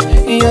Fool.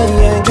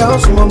 Yeah, girl,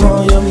 so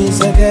mama, you me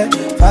seke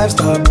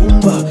 5-star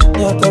boomba,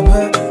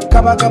 nyatabe.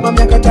 Kaba kaba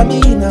miaka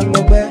tamina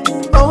ngobe.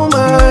 Oh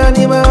man,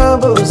 you my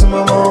boss,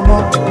 mama.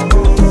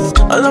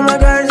 All of my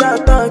guys are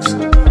thugs,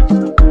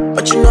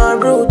 but you know I'm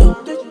rude though.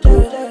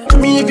 I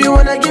mean, if you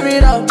wanna give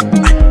it up,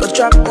 go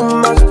trap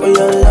much for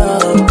your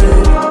love,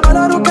 babe. All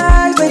of the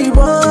guys, they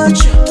want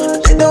you,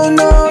 they don't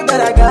know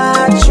that I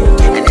got you.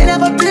 And they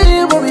never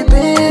been what we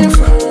been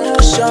through.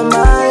 Show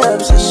my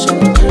obsession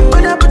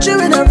when I put you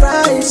in a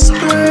right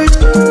skirt.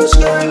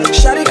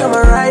 Shawty come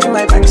and ride in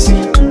my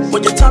backseat.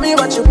 Would you tell me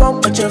what you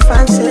want, what you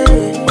fancy?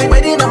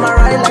 Waiting on my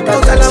ride like a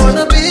taxi. Girl, I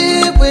wanna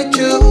be with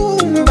you,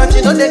 but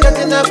you know they got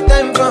enough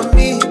time from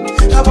me.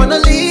 I wanna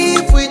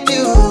live with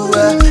you. I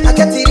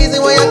got the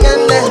reason why I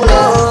can't let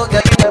go.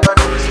 Girl, you never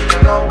know, so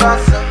you gon'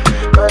 gossip.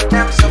 Man,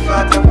 them so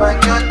far to find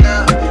your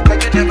love. Girl,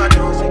 you never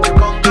know, so you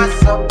gon'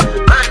 gossip.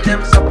 Man,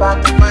 them so far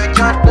to find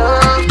your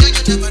love. Girl,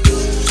 you never know,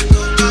 so you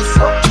gon'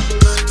 gossip.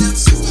 Man, them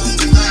so far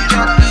to find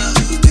your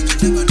love. Girl, you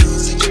never know,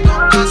 so you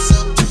gon'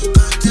 gossip.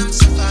 Man, them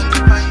so far to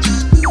find your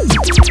love.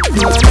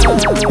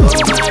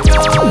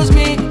 Overdose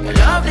me, your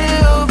love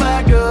they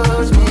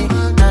overdose me.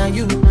 Now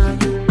you,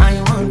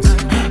 I want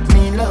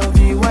me love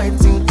you,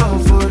 waiting come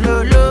for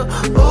lolo.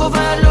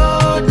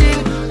 Overloading,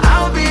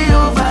 I'll be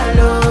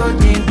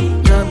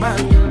overloading your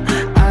bank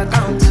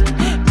account.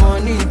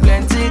 Money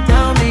plenty,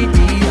 tell me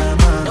the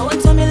amount. No one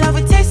told me love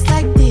would taste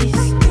like this.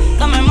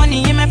 Got my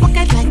money in my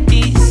pocket like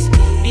this.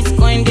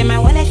 Bitcoin in my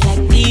wallet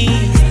like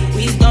this.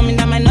 Wisdom in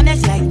my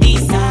knowledge like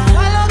this.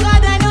 Follow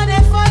God, I know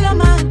they follow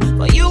man.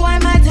 For you, I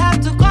might have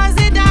to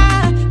consider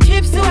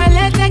trips to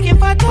LA taking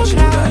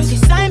photographs. You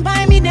sign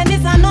by me, then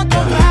it's an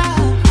autograph.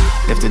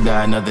 Live to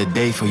die another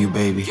day for you,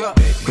 baby.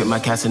 Quit my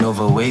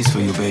Casanova ways for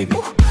you, baby.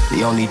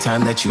 The only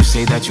time that you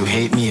say that you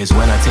hate me is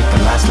when I take the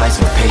last slice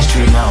of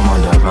pastry. Now I'm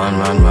on the run.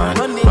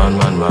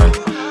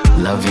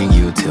 Loving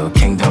you till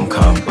kingdom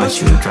come,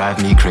 but you drive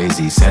me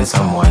crazy. Send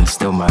someone,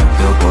 still my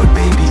billboard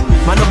baby.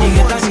 Man, no you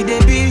get see they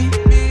be.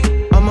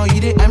 Mama,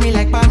 you dey I mean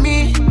like by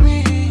me.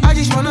 I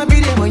just wanna be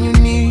there when you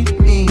need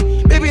me.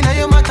 Baby, now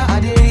your matter I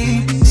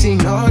dey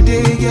sing all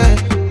day, yeah.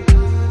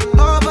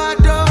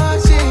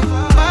 Overdose, yeah.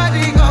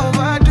 Body go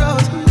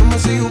overdose. I'ma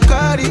say you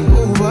carry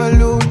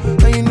overload.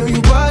 Now you know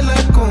you bad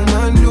like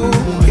commando,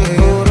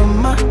 yeah. Oh, the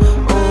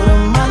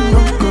man,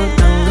 no go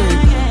down good.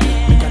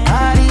 Make a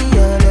body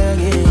your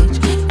luggage.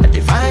 I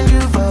define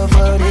you for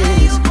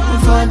days.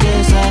 For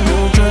days, I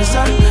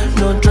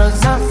no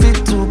drugs, I fit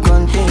to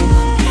contain.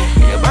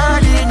 Your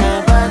body na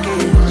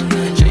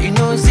baggage. So you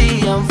know,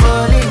 see, I'm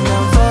falling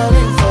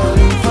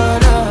for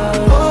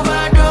love.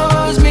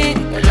 Overdose me,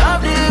 your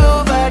love they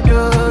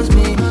overdose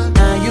me.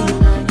 Now you,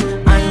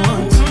 I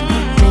want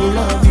me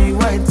love you,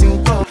 waiting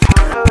for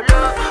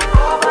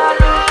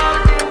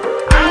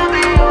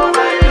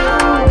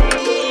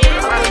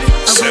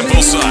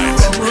Simple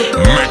Sides.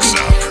 Mix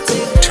up.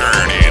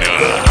 Turn it up.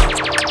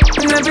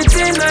 and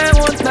everything I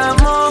want that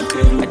more.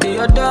 I dey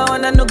your door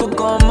and I no go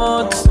come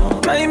out.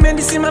 My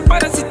medicine, my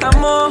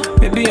paracetamol.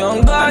 Baby,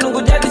 on God, no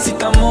go jealous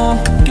it more.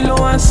 Kilo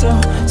one so,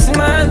 see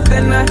my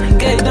antenna,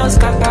 get it done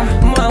scatter.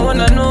 I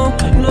wanna know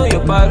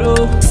your paro.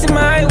 See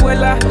my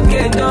wella,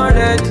 get it done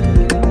red.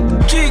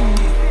 Jig,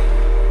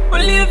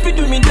 only if you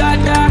do me da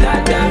da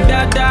da da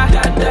da da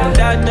da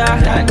da da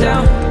da da.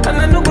 And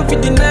I no go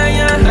fit deny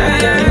ya.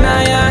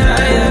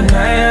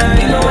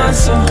 Kilo one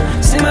so,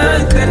 see my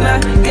antenna,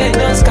 get it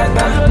done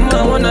scatter.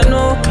 I wanna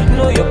know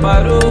your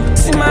paro.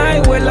 See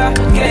my wella,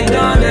 get it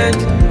done red.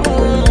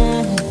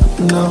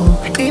 No,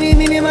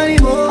 any money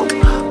more.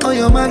 On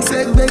your mark,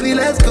 sex, baby,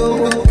 let's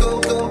go.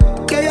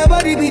 Get your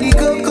body be the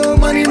coco,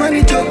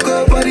 money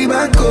choco, body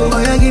back go. Oh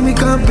yeah, give me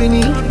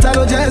company,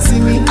 talo just see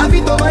me. I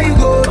fit over you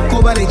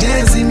go by the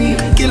just see me.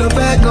 Kilo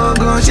pack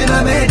gone, she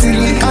na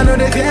mentally. I know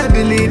they can't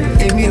believe,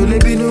 Amy will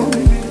let me know.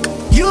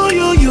 You.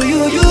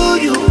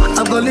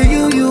 I'm calling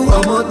you,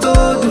 I'm a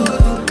todo.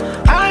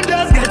 I'm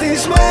just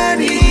getting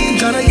money,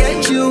 tryna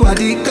get you out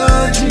the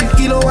country.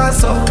 Kilo one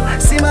so,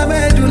 see my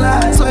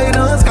medulla, so you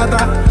don't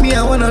scatter. Me,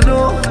 I wanna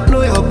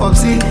know your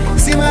popsy.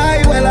 See my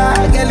eye, well,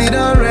 I get it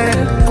on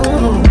red.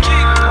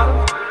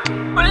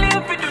 Only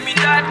if you do me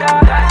da da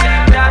da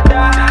da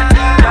da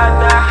da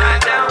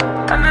da.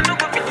 And I no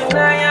go fit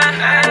deny ya.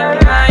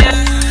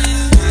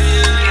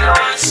 Kilo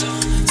one so,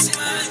 see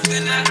my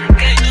antenna,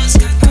 get it done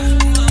scatter.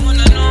 I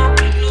wanna know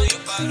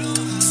your paro.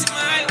 See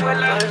my eye,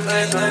 well,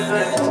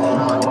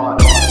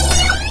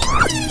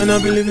 And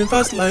I've been living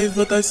fast life,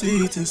 but I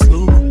see it in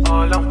slow.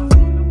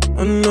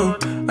 Oh no,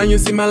 and you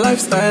see my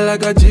lifestyle, I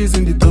got G's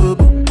in the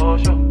turbo.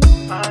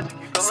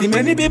 See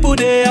many people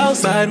there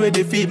outside where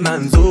they feed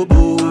man's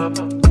oboe.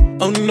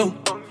 Oh no,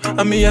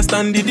 and me I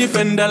stand the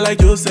defender like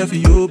Joseph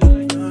Yobo.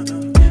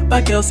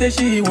 But girl say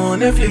she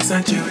want Netflix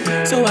and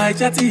chill, so I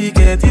chatty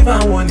get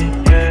even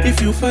warning.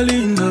 If you fall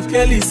in love,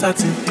 Kelly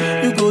satin.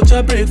 You go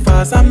to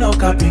breakfast, I'm not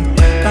capping.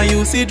 Can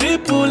you see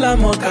dripple,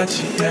 I'm not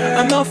catching.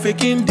 I'm not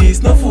faking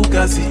this, no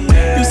fugazi.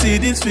 You see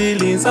these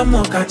feelings, I'm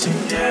not catching.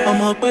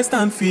 I'm a quest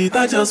and feet,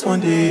 I just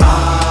want the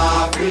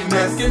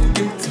happiness.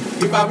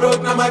 If I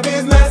broke, now my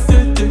business.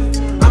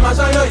 I'ma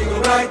show you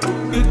go right.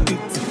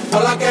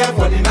 All I care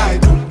for the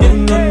night.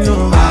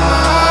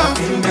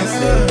 Happiness.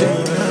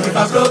 If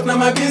I broke, now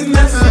my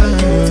business.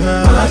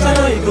 I'ma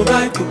show you go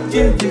right.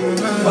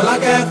 All I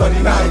care for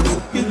the night.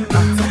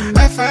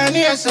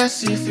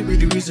 F-I-N-E-S-S-C, if it be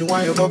the reason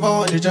why your baba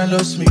want to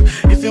jealous me.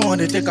 If you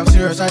want to take I'm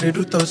serious, I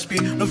do top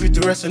speed. No fit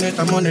to resonate,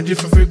 I'm on a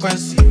different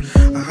frequency.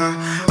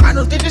 I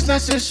don't think it's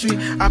necessary.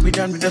 I be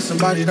done with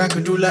somebody that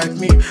could do like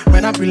me.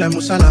 When I be like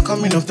Musala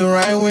coming off the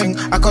right wing,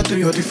 I cut through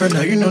your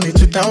defender, you no need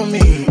to tell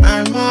me.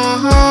 I'm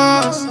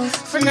a horse,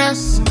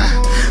 finesse.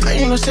 And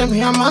you know say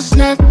me, I'm a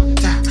snap.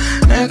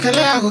 I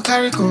go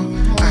carry go.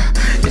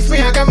 If me,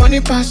 I got money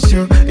past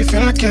you. If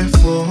you're not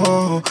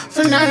careful,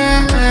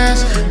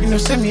 finesse. You know,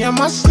 send me a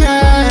must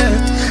net.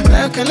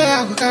 Like a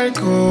I go carry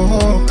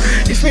go.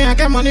 If me, I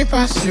got money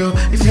past you.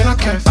 If you're not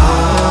careful,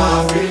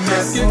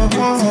 finesse.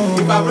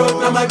 If I broke,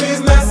 now my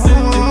business.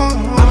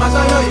 I'ma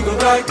show you go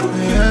right.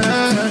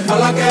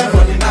 All I care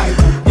for the night.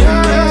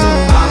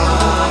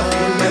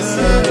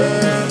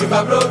 Finesse. If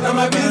I broke, now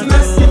my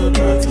business.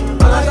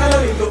 All I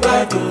show you go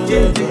right.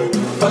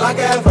 All I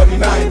care for the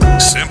night.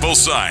 Simple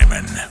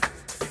Simon.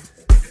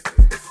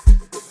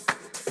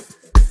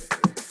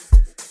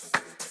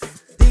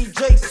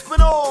 DJ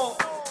Spinall,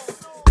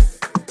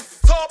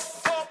 top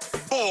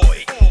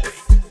boy.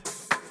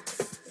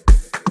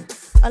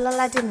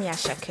 Ọlọ́ládé mi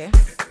Àṣàkẹ́.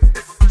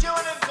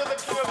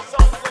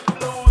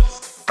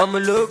 ọmọ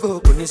ológo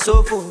kò ní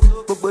sófò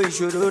gbogbo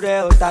ìṣòro rẹ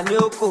ọ̀tá ní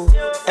òkò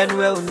ẹnu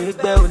ẹ ò ní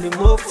gbẹ ò ní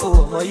mọ́fò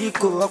ọmọ yìí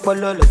kò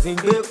ọpọlọ lọ fi ń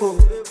gbé kò.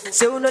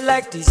 Say you no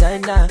like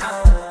designer,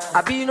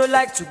 abi you no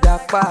like to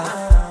gapa.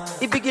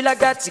 Ibigila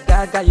gati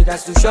gaga, you got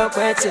to shop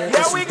when it's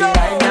right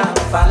now.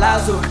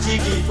 Palazzo,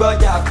 jiggy,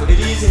 boya, for the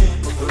reason.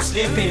 No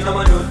sleeping,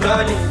 no no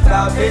darling.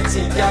 Cloud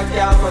betting, jack,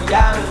 for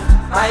yami.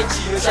 My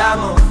chio,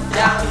 shamo,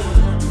 yami.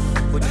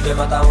 Put the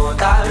mata on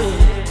tami.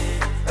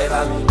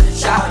 Eva me,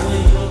 shami.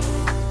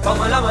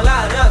 Come on, no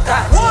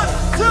touch. 1,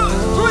 2,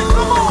 3,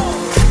 come on.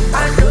 I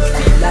don't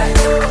feel like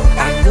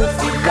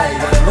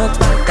you're not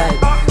my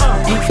type.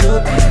 If no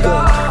be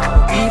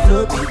God, I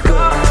for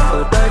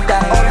don't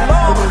die.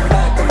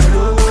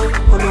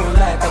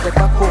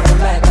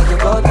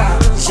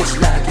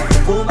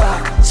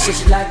 She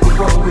like the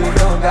one we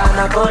don't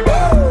anaconda.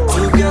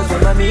 2 girls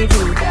from my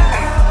middle.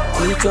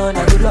 Each one I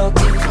do love.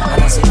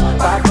 And I say,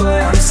 bad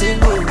boy, I'm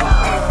single.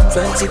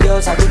 20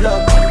 girls I do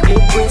love.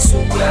 Liquid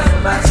soup, girl,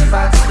 massive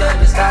party, done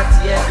the start,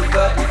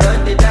 everybody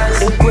done the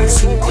dance. Liquid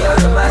soup, girl,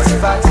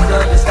 massive party,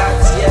 done the start,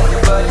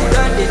 everybody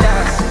done the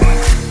dance.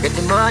 Get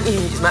the money,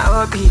 it's my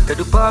hobby. Got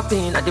the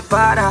popping at the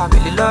para,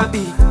 really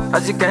lobby.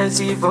 As you can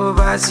see, for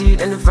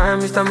overseas, and the fam,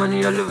 Mr.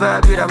 Money all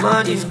over, but the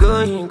money is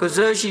going. Cause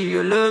she,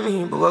 you love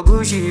me, but what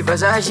Gucci,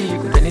 Versace,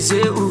 couldn't you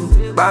say who?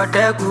 About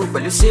that cool,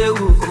 but you say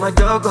who? Come on,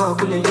 jogger,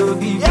 couldn't you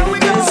be?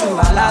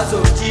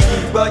 Palazzo,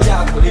 Chigi,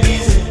 Boya, couldn't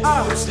easy.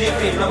 No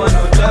sleeping, no one,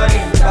 no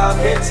darling. Cow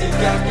betting,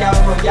 yak,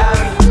 for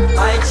yami.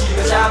 My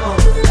chico, shamo,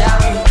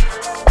 yami.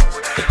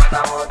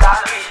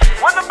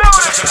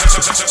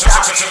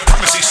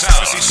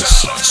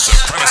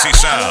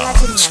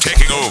 sounds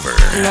taking over.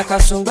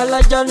 Nakasumbala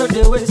no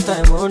dey waste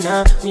time, oh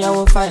nah. Me I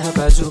want fire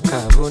bazooka,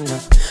 oh nah.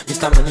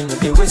 Mr. Money no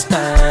dey waste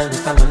time,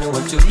 Mr. Money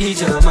want to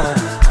ease your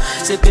mind.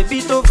 Say baby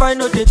don't find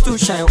no dey too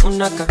shine,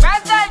 unaka.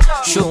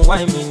 Show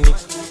why me ni.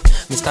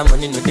 Mr.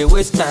 Money no dey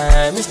waste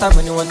time, Mr.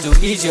 Money want to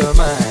ease your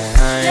mind.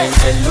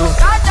 Hello,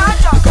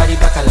 you carry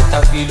back a lot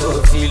of filo.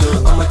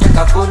 I'ma check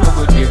a phone, no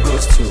go dey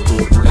ghost you.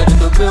 Ready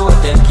to pay what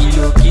 10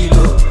 kilo.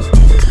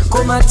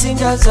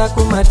 Kumatingaza,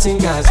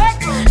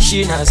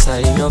 Shina sa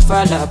inyo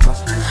falapa.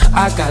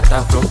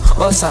 Agata from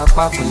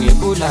Osapa funi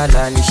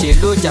bulala. Nishe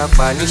lo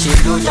japa.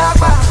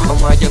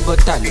 Omo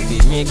ajebota lo be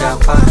mi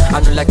gapa. I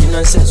no like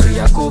nonsense we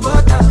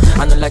yakubota.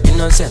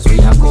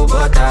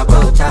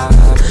 Bota.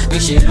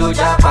 Nishe lo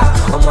japa.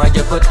 Omo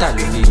ajebota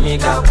lo be mi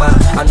gapa.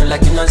 I no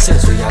like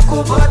nonsense we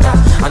yakubota.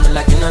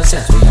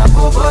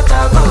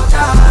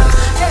 Bota.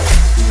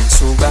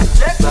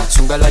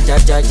 Sunga la ja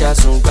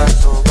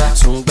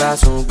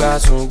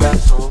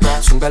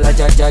sunga la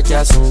ja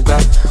sunga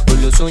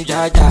olo sunga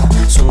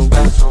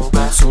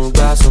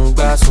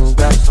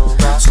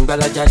sunga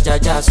la ja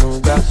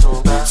sunga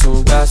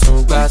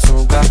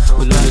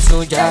olo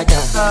sunga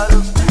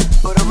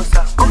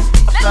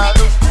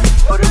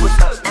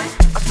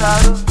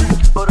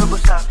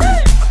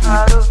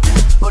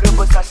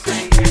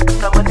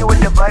Mr. Money with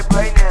the vibe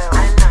right now.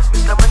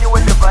 Mr. Money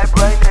with the vibe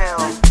right now.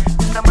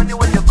 Mr. Money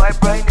with the vibe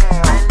right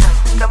now.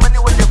 Mr. Money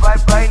with the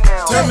vibe right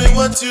now. Tell me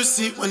what you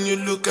see when you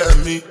look at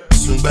me.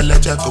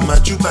 Sungbalaja come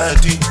at you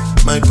body.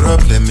 My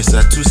problem is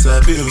I too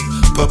sabi o.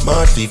 Pop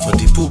monthly for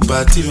the pool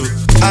party o.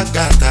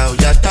 Agata o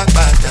ya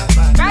takbata.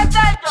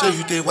 So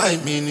you dey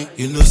white mini.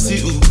 You know see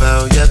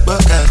Uber o ya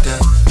gbokada.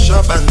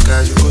 Shop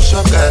anka you go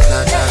shop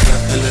gata.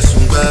 Ele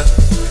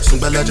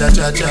Sungbalaja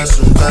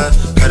sunga.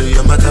 Carry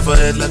your matter for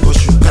head like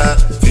Oshuka.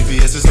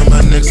 VVS is on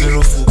my neck,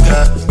 zero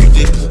fuga. You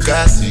dey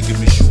puka, so you give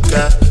me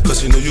sugar.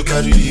 Cause you know you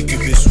carry, you give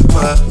me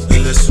super.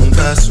 Ele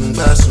sunga.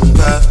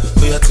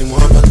 Oya ti mo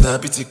bata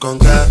biti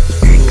konga.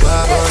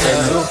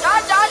 Hello,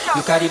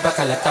 you carry back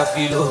a lot of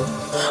filo.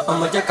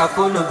 I'ma check a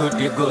phone, no go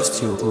dey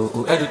ghost you.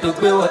 Ready to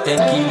pay what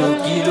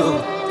 10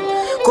 kilo.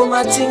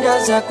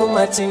 Kumatingaza.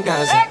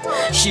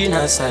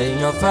 Shina sa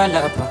inyo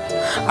falapa.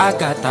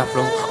 Agata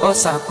from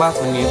Osaka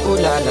funi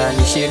bulala.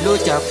 Nishe lo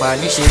japa.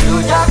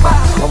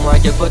 Omo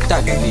ajebota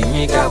lo be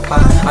mi gapa.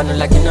 I no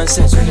like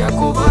nonsense we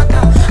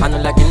yakubota.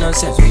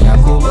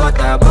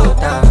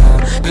 Bota.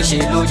 Nishe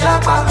lo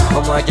japa.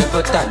 Omo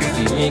ajebota lo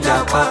be mi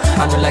gapa. I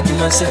no like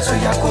nonsense we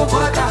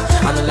yakubota.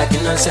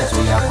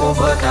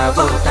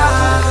 Bota.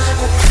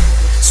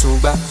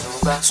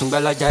 Sunga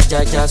la ja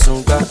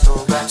sunga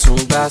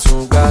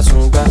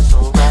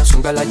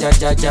la ja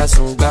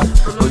sunga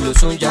olo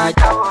sunga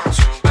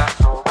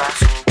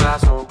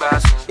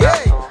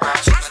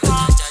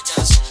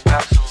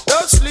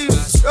Don't sleep,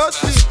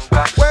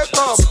 wake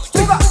up.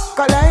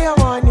 Collect your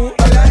money,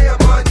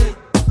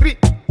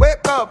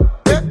 wake up.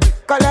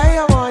 collect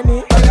your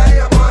money,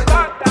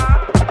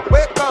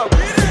 Wake up.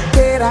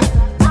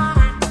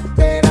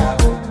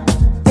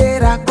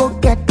 Tera, go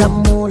get the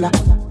moolah.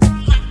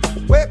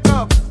 Wake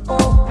up.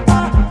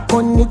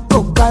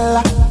 Koniko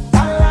kala,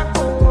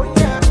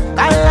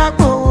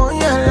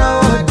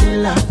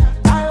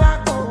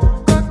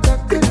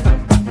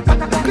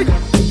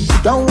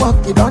 don't walk,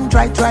 you don't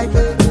try.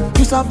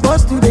 You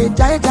supposed to be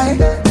jai.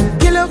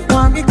 Kilo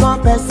come,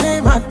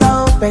 person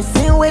matter,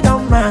 person we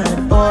don't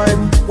mind. But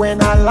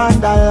when I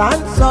land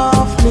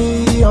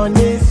softly on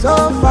the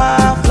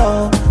sofa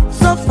floor.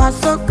 So far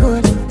so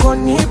good,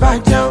 koni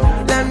bajo.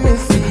 Let me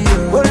see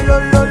you, oh lo,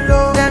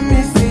 let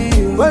me see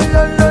you, oh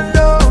lo.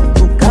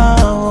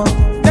 Bukao,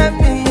 let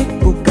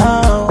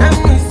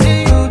me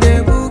see you, de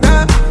buga,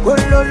 oh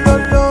lo,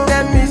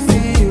 let me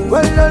see you, oh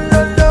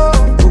lo.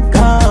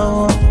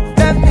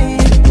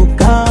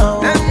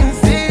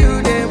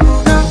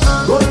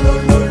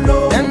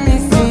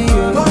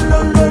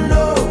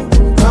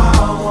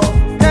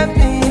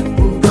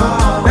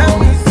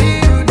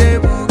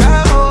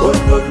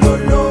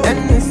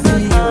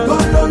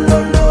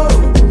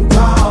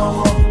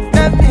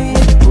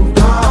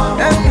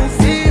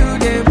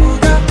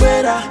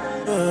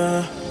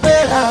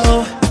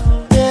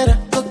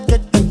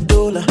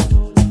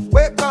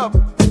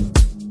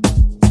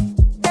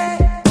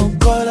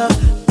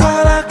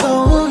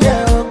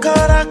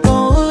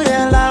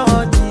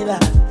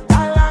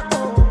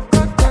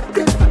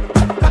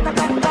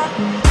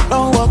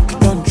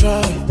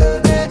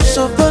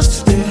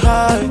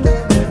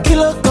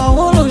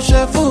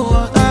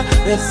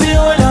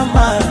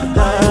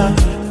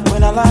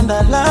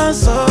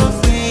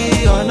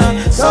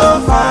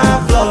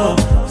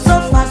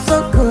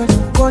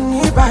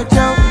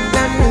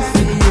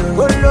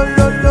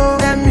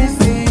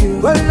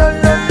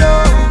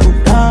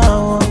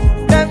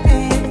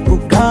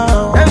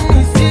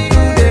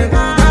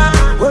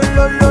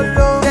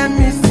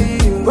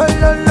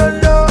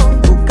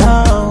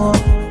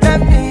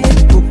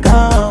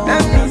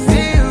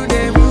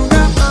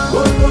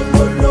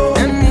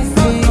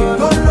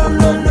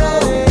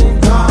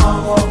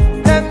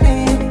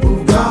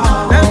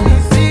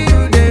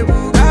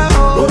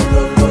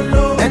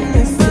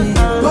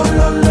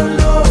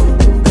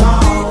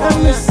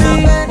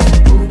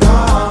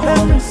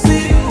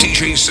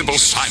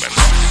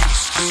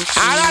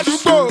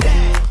 ládùúgbò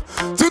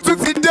tuntun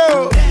ti dé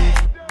o.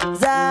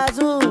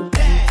 Zazu.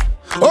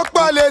 Ó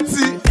pọ̀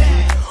létí,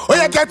 ó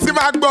yẹ kẹ́ ti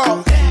máa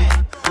gbọ́.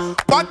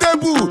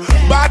 Portable,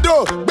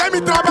 Bado,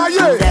 gbẹ́mí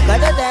trabayé.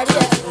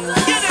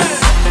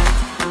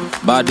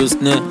 Bado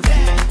snare,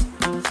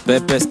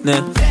 pepper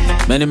snare,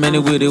 many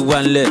with it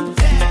one leg.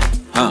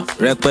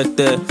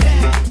 Rẹpẹtẹ,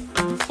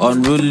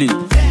 unruly,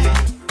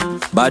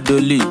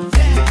 Badoli,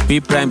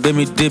 P-Prime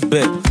gbẹ́mí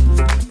débẹ̀.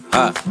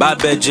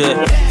 Babeje,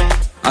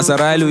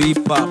 Asarailu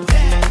hip hop,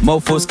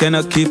 mofos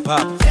cannot keep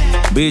up.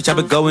 Bitch, I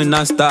be going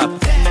non-stop.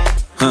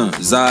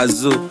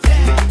 Zazu,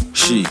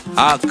 she,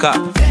 Aka,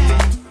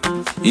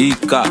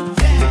 Ika,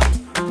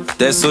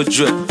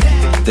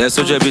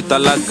 Tesoje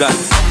bitalaga.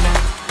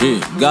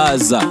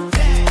 Gaza,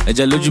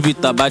 Eje loju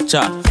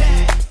bitabacha,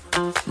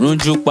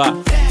 Runjupa,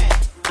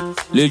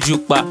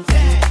 Lejupa,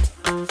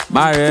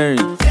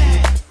 Marerin,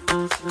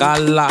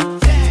 Kala,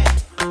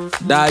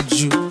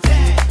 Daju,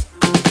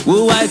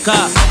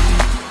 Wuwaika.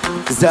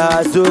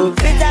 Zazu,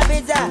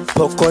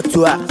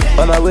 Pokotua,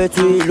 on my way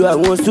to ìlú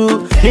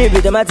Awonsu.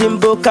 Níbi tí ma ti ń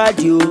bó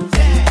káàdì o,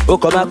 ó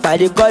kọ́ máa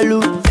pàdé kọ́lù,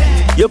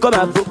 yóò kọ́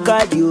máa bó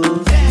káàdì o.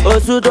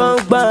 Oṣù tó ń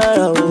gbọ́ràn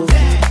o,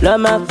 lọ́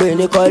máa pè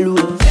ní kọ́lù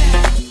o.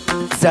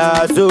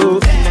 Zazu,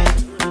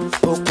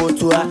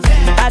 Pokotua,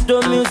 I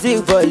do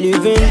music for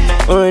living,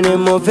 orin ni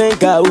mo fi ń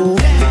kàwú.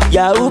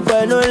 Yahoo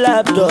pẹ̀lú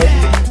laptop,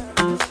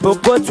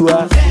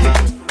 Pokotua,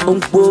 ó ń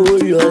gbówó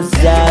lọ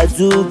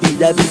Zazu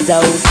bìzàbìzà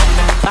o.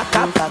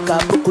 Paka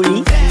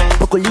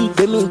Pokoli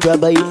gbẹ̀mí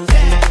ìjọba yìí.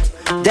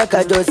 Jẹ́ka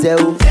jọ sẹ́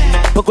o,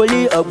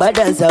 Pokoli ọ̀gbá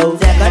dànsá o.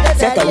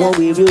 Sẹ́ka wọn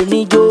wèrè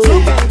oníjó.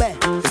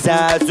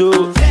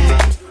 Zazu,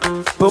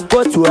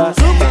 Pokotua.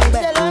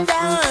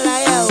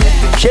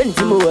 Ṣé ní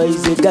tí mo wọ̀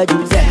ìṣe gájú?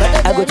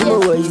 Àgọ́ tí mo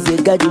wọ̀ ìṣe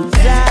gájú.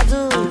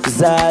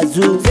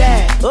 Zazu.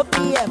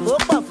 OPF ó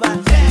pọ̀ fa.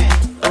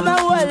 Ó máa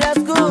wọ̀ lọ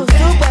skul.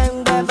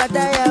 Túgbẹ̀ngbẹ̀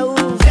bàtà yahoo.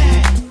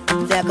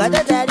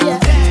 Ṣẹ̀kọ́tọ̀ tàrí ẹ̀.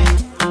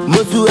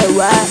 Mo tú ẹ̀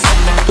wá.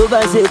 Tó bá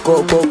ṣe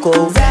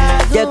kọ̀kọ̀kọ̀,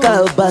 jẹ́ ká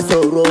bá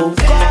sọ̀rọ̀.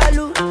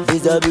 Kọ́lù,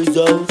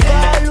 bìzọ̀bìzọ̀.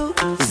 Kọ́lù,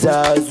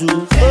 Zazu.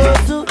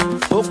 Oṣù,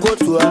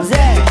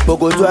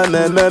 Pokotua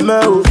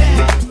mẹ́mẹ́mẹ́ o.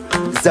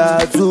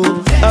 Zazu,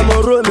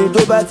 amọ̀rọ̀ mi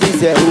tó bá ti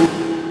ṣẹ̀ o.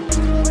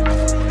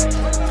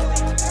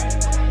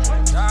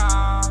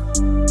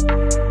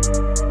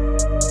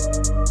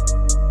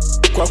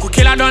 Kwaku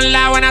killer don't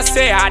lie when I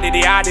say I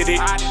did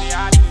it.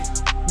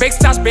 Big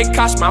stars, big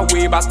cash my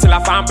way, but still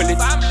I fumble it.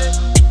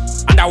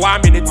 Under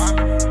 1 minute.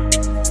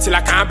 Still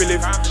I can't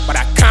believe, but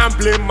I can't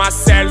blame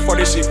myself for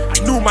this shit.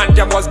 I knew man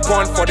them was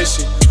born for this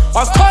shit.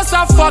 Of course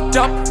I fucked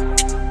up.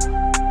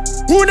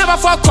 Who never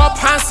fuck up?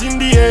 Hands in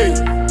the air.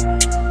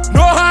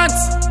 No hands.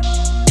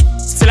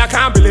 Still I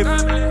can't believe.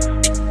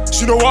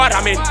 You know what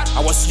I mean?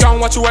 I was young,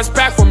 what you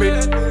expect from me?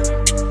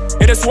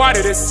 It is what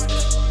it is.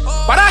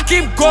 But I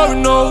keep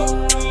going, no.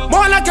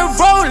 More like a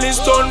rolling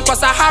stone,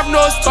 cause I have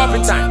no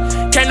stopping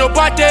time. Can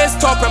nobody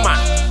stop a man?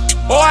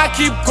 Oh, I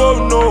keep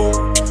going, no.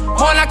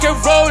 More like a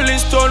rolling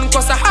stone,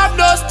 cause I have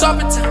no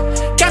stopping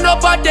time. Can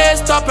nobody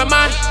stop a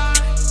man?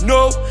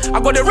 No, I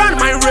gotta run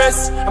my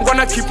race, I'm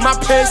gonna keep my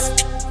pace.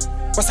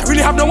 Cause I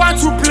really have no one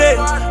to play.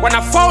 When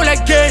I fall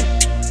again,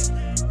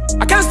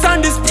 I can't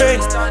stand this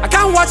pain, I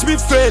can't watch me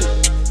fail.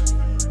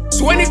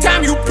 So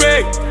anytime you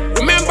pray,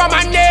 remember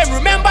my name,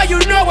 remember you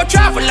know a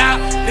traveler.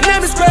 The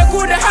name is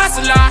Kweku the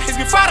hustler, he's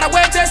been far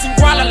away chasing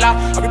Kuala.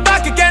 I'll be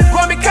back again,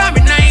 bro, me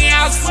coming,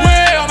 I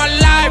swear on my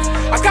life.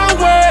 I can't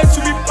wait to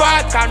be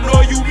back, I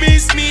know you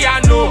miss me, I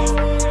know.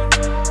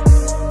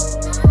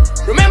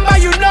 Remember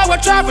you know a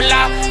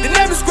traveler, the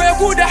name is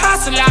Kweku the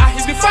hustler,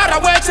 he's been far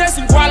away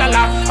chasing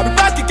Kuala. I'll be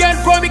back again,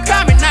 bro, me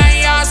coming,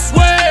 I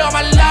swear on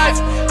my life.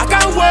 I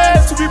can't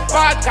wait to be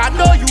back, I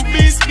know you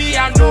miss me,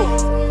 I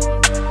know.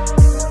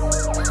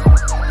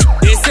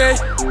 They say,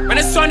 when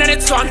it's on and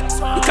it's on,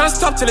 you can't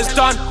stop till it's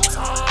done.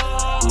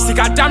 See,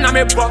 goddamn, I'm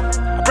a buck.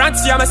 I brand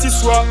to Yamasi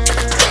swap.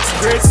 It's a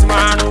great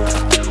man, oh.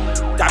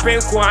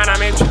 Tapping Kwana,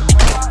 man.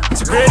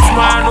 It's a great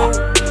man, oh.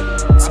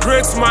 It's a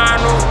great man,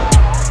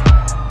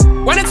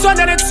 oh. When it's on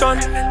and it's on,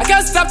 I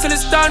can't stop till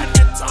it's done.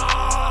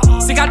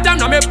 See,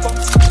 goddamn, I'm a buck.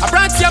 I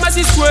brand to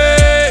Yamasi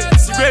swap.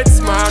 It's a great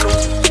man,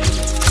 oh.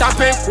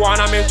 Tapping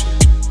Kwana, man.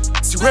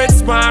 It's a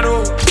great man,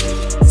 oh.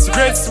 It's a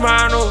great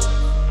man, oh.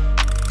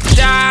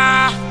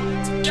 Yeah.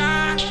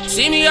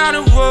 See me on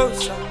the road,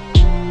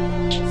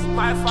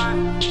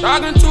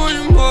 talking to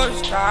the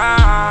most.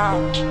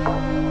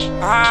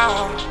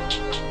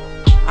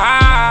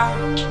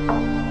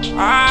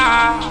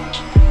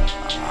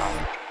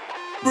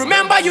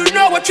 Remember you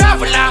know a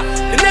traveler,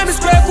 the name is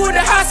Kweku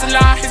the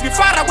hustler, he's been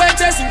far away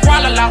chasing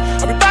Kuala.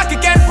 I'll be back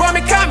again, bro,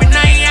 me coming,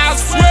 I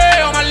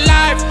swear on my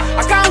life.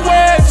 I can't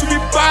wait to be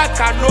back,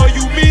 I know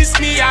you miss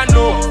me, I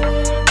know.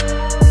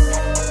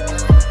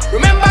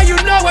 Remember you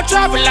know a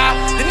traveler,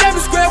 the name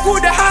is Kweku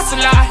the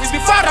hustler, he's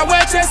been far away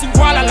chasing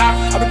Kuala.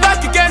 I'll be back